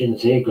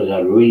restrictions here, because I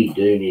really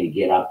do need to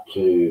get up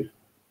to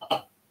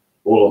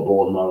all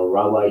aboard model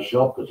railway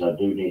shop, because I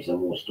do need some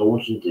more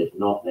stanchions. If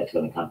not, that's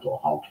going to come to a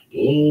halt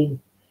again.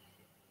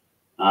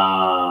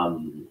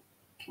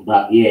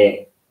 But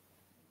yeah,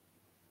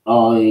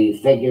 I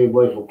thank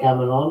everybody for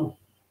coming on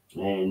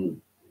and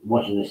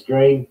watching the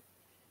stream.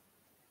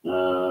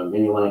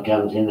 Anyone that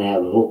comes in and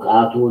have a look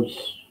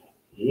afterwards,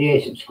 yeah,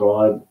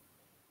 subscribe,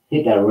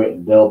 hit that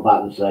red bell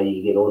button so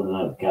you get all the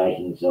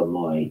notifications of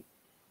my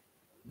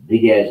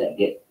videos that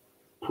get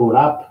put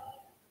up.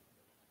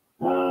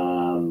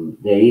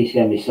 There is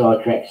going to be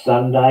Sidetrack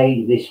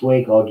Sunday this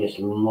week. I'll just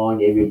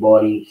remind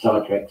everybody,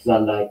 Sidetrack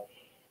Sunday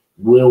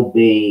will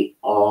be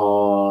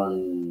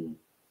on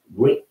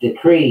Rick the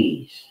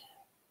Trees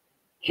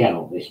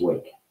channel this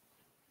week.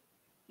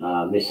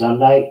 This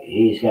Sunday,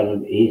 he's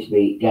going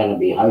to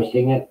be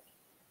hosting it,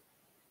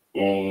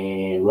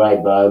 and Ray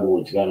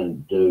Bowwood's going to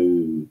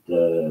do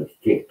the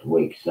fifth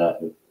week,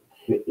 so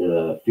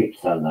fifth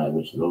Sunday,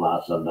 which is the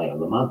last Sunday of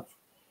the month.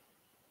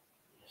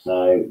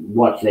 So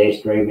watch their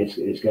stream. It's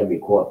going to be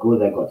quite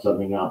good. They've got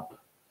something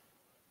up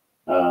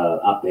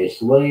their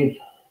sleeve.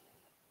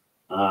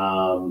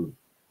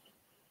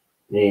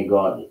 They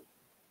got,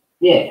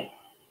 yeah.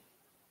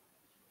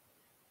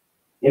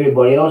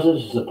 Everybody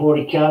else's support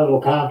each other,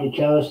 look after each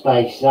other,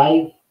 stay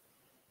safe,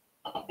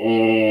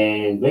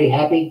 and be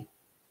happy.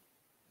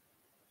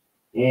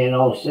 And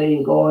I'll see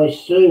you guys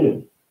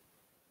soon.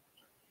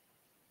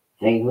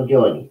 Thank you for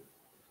joining.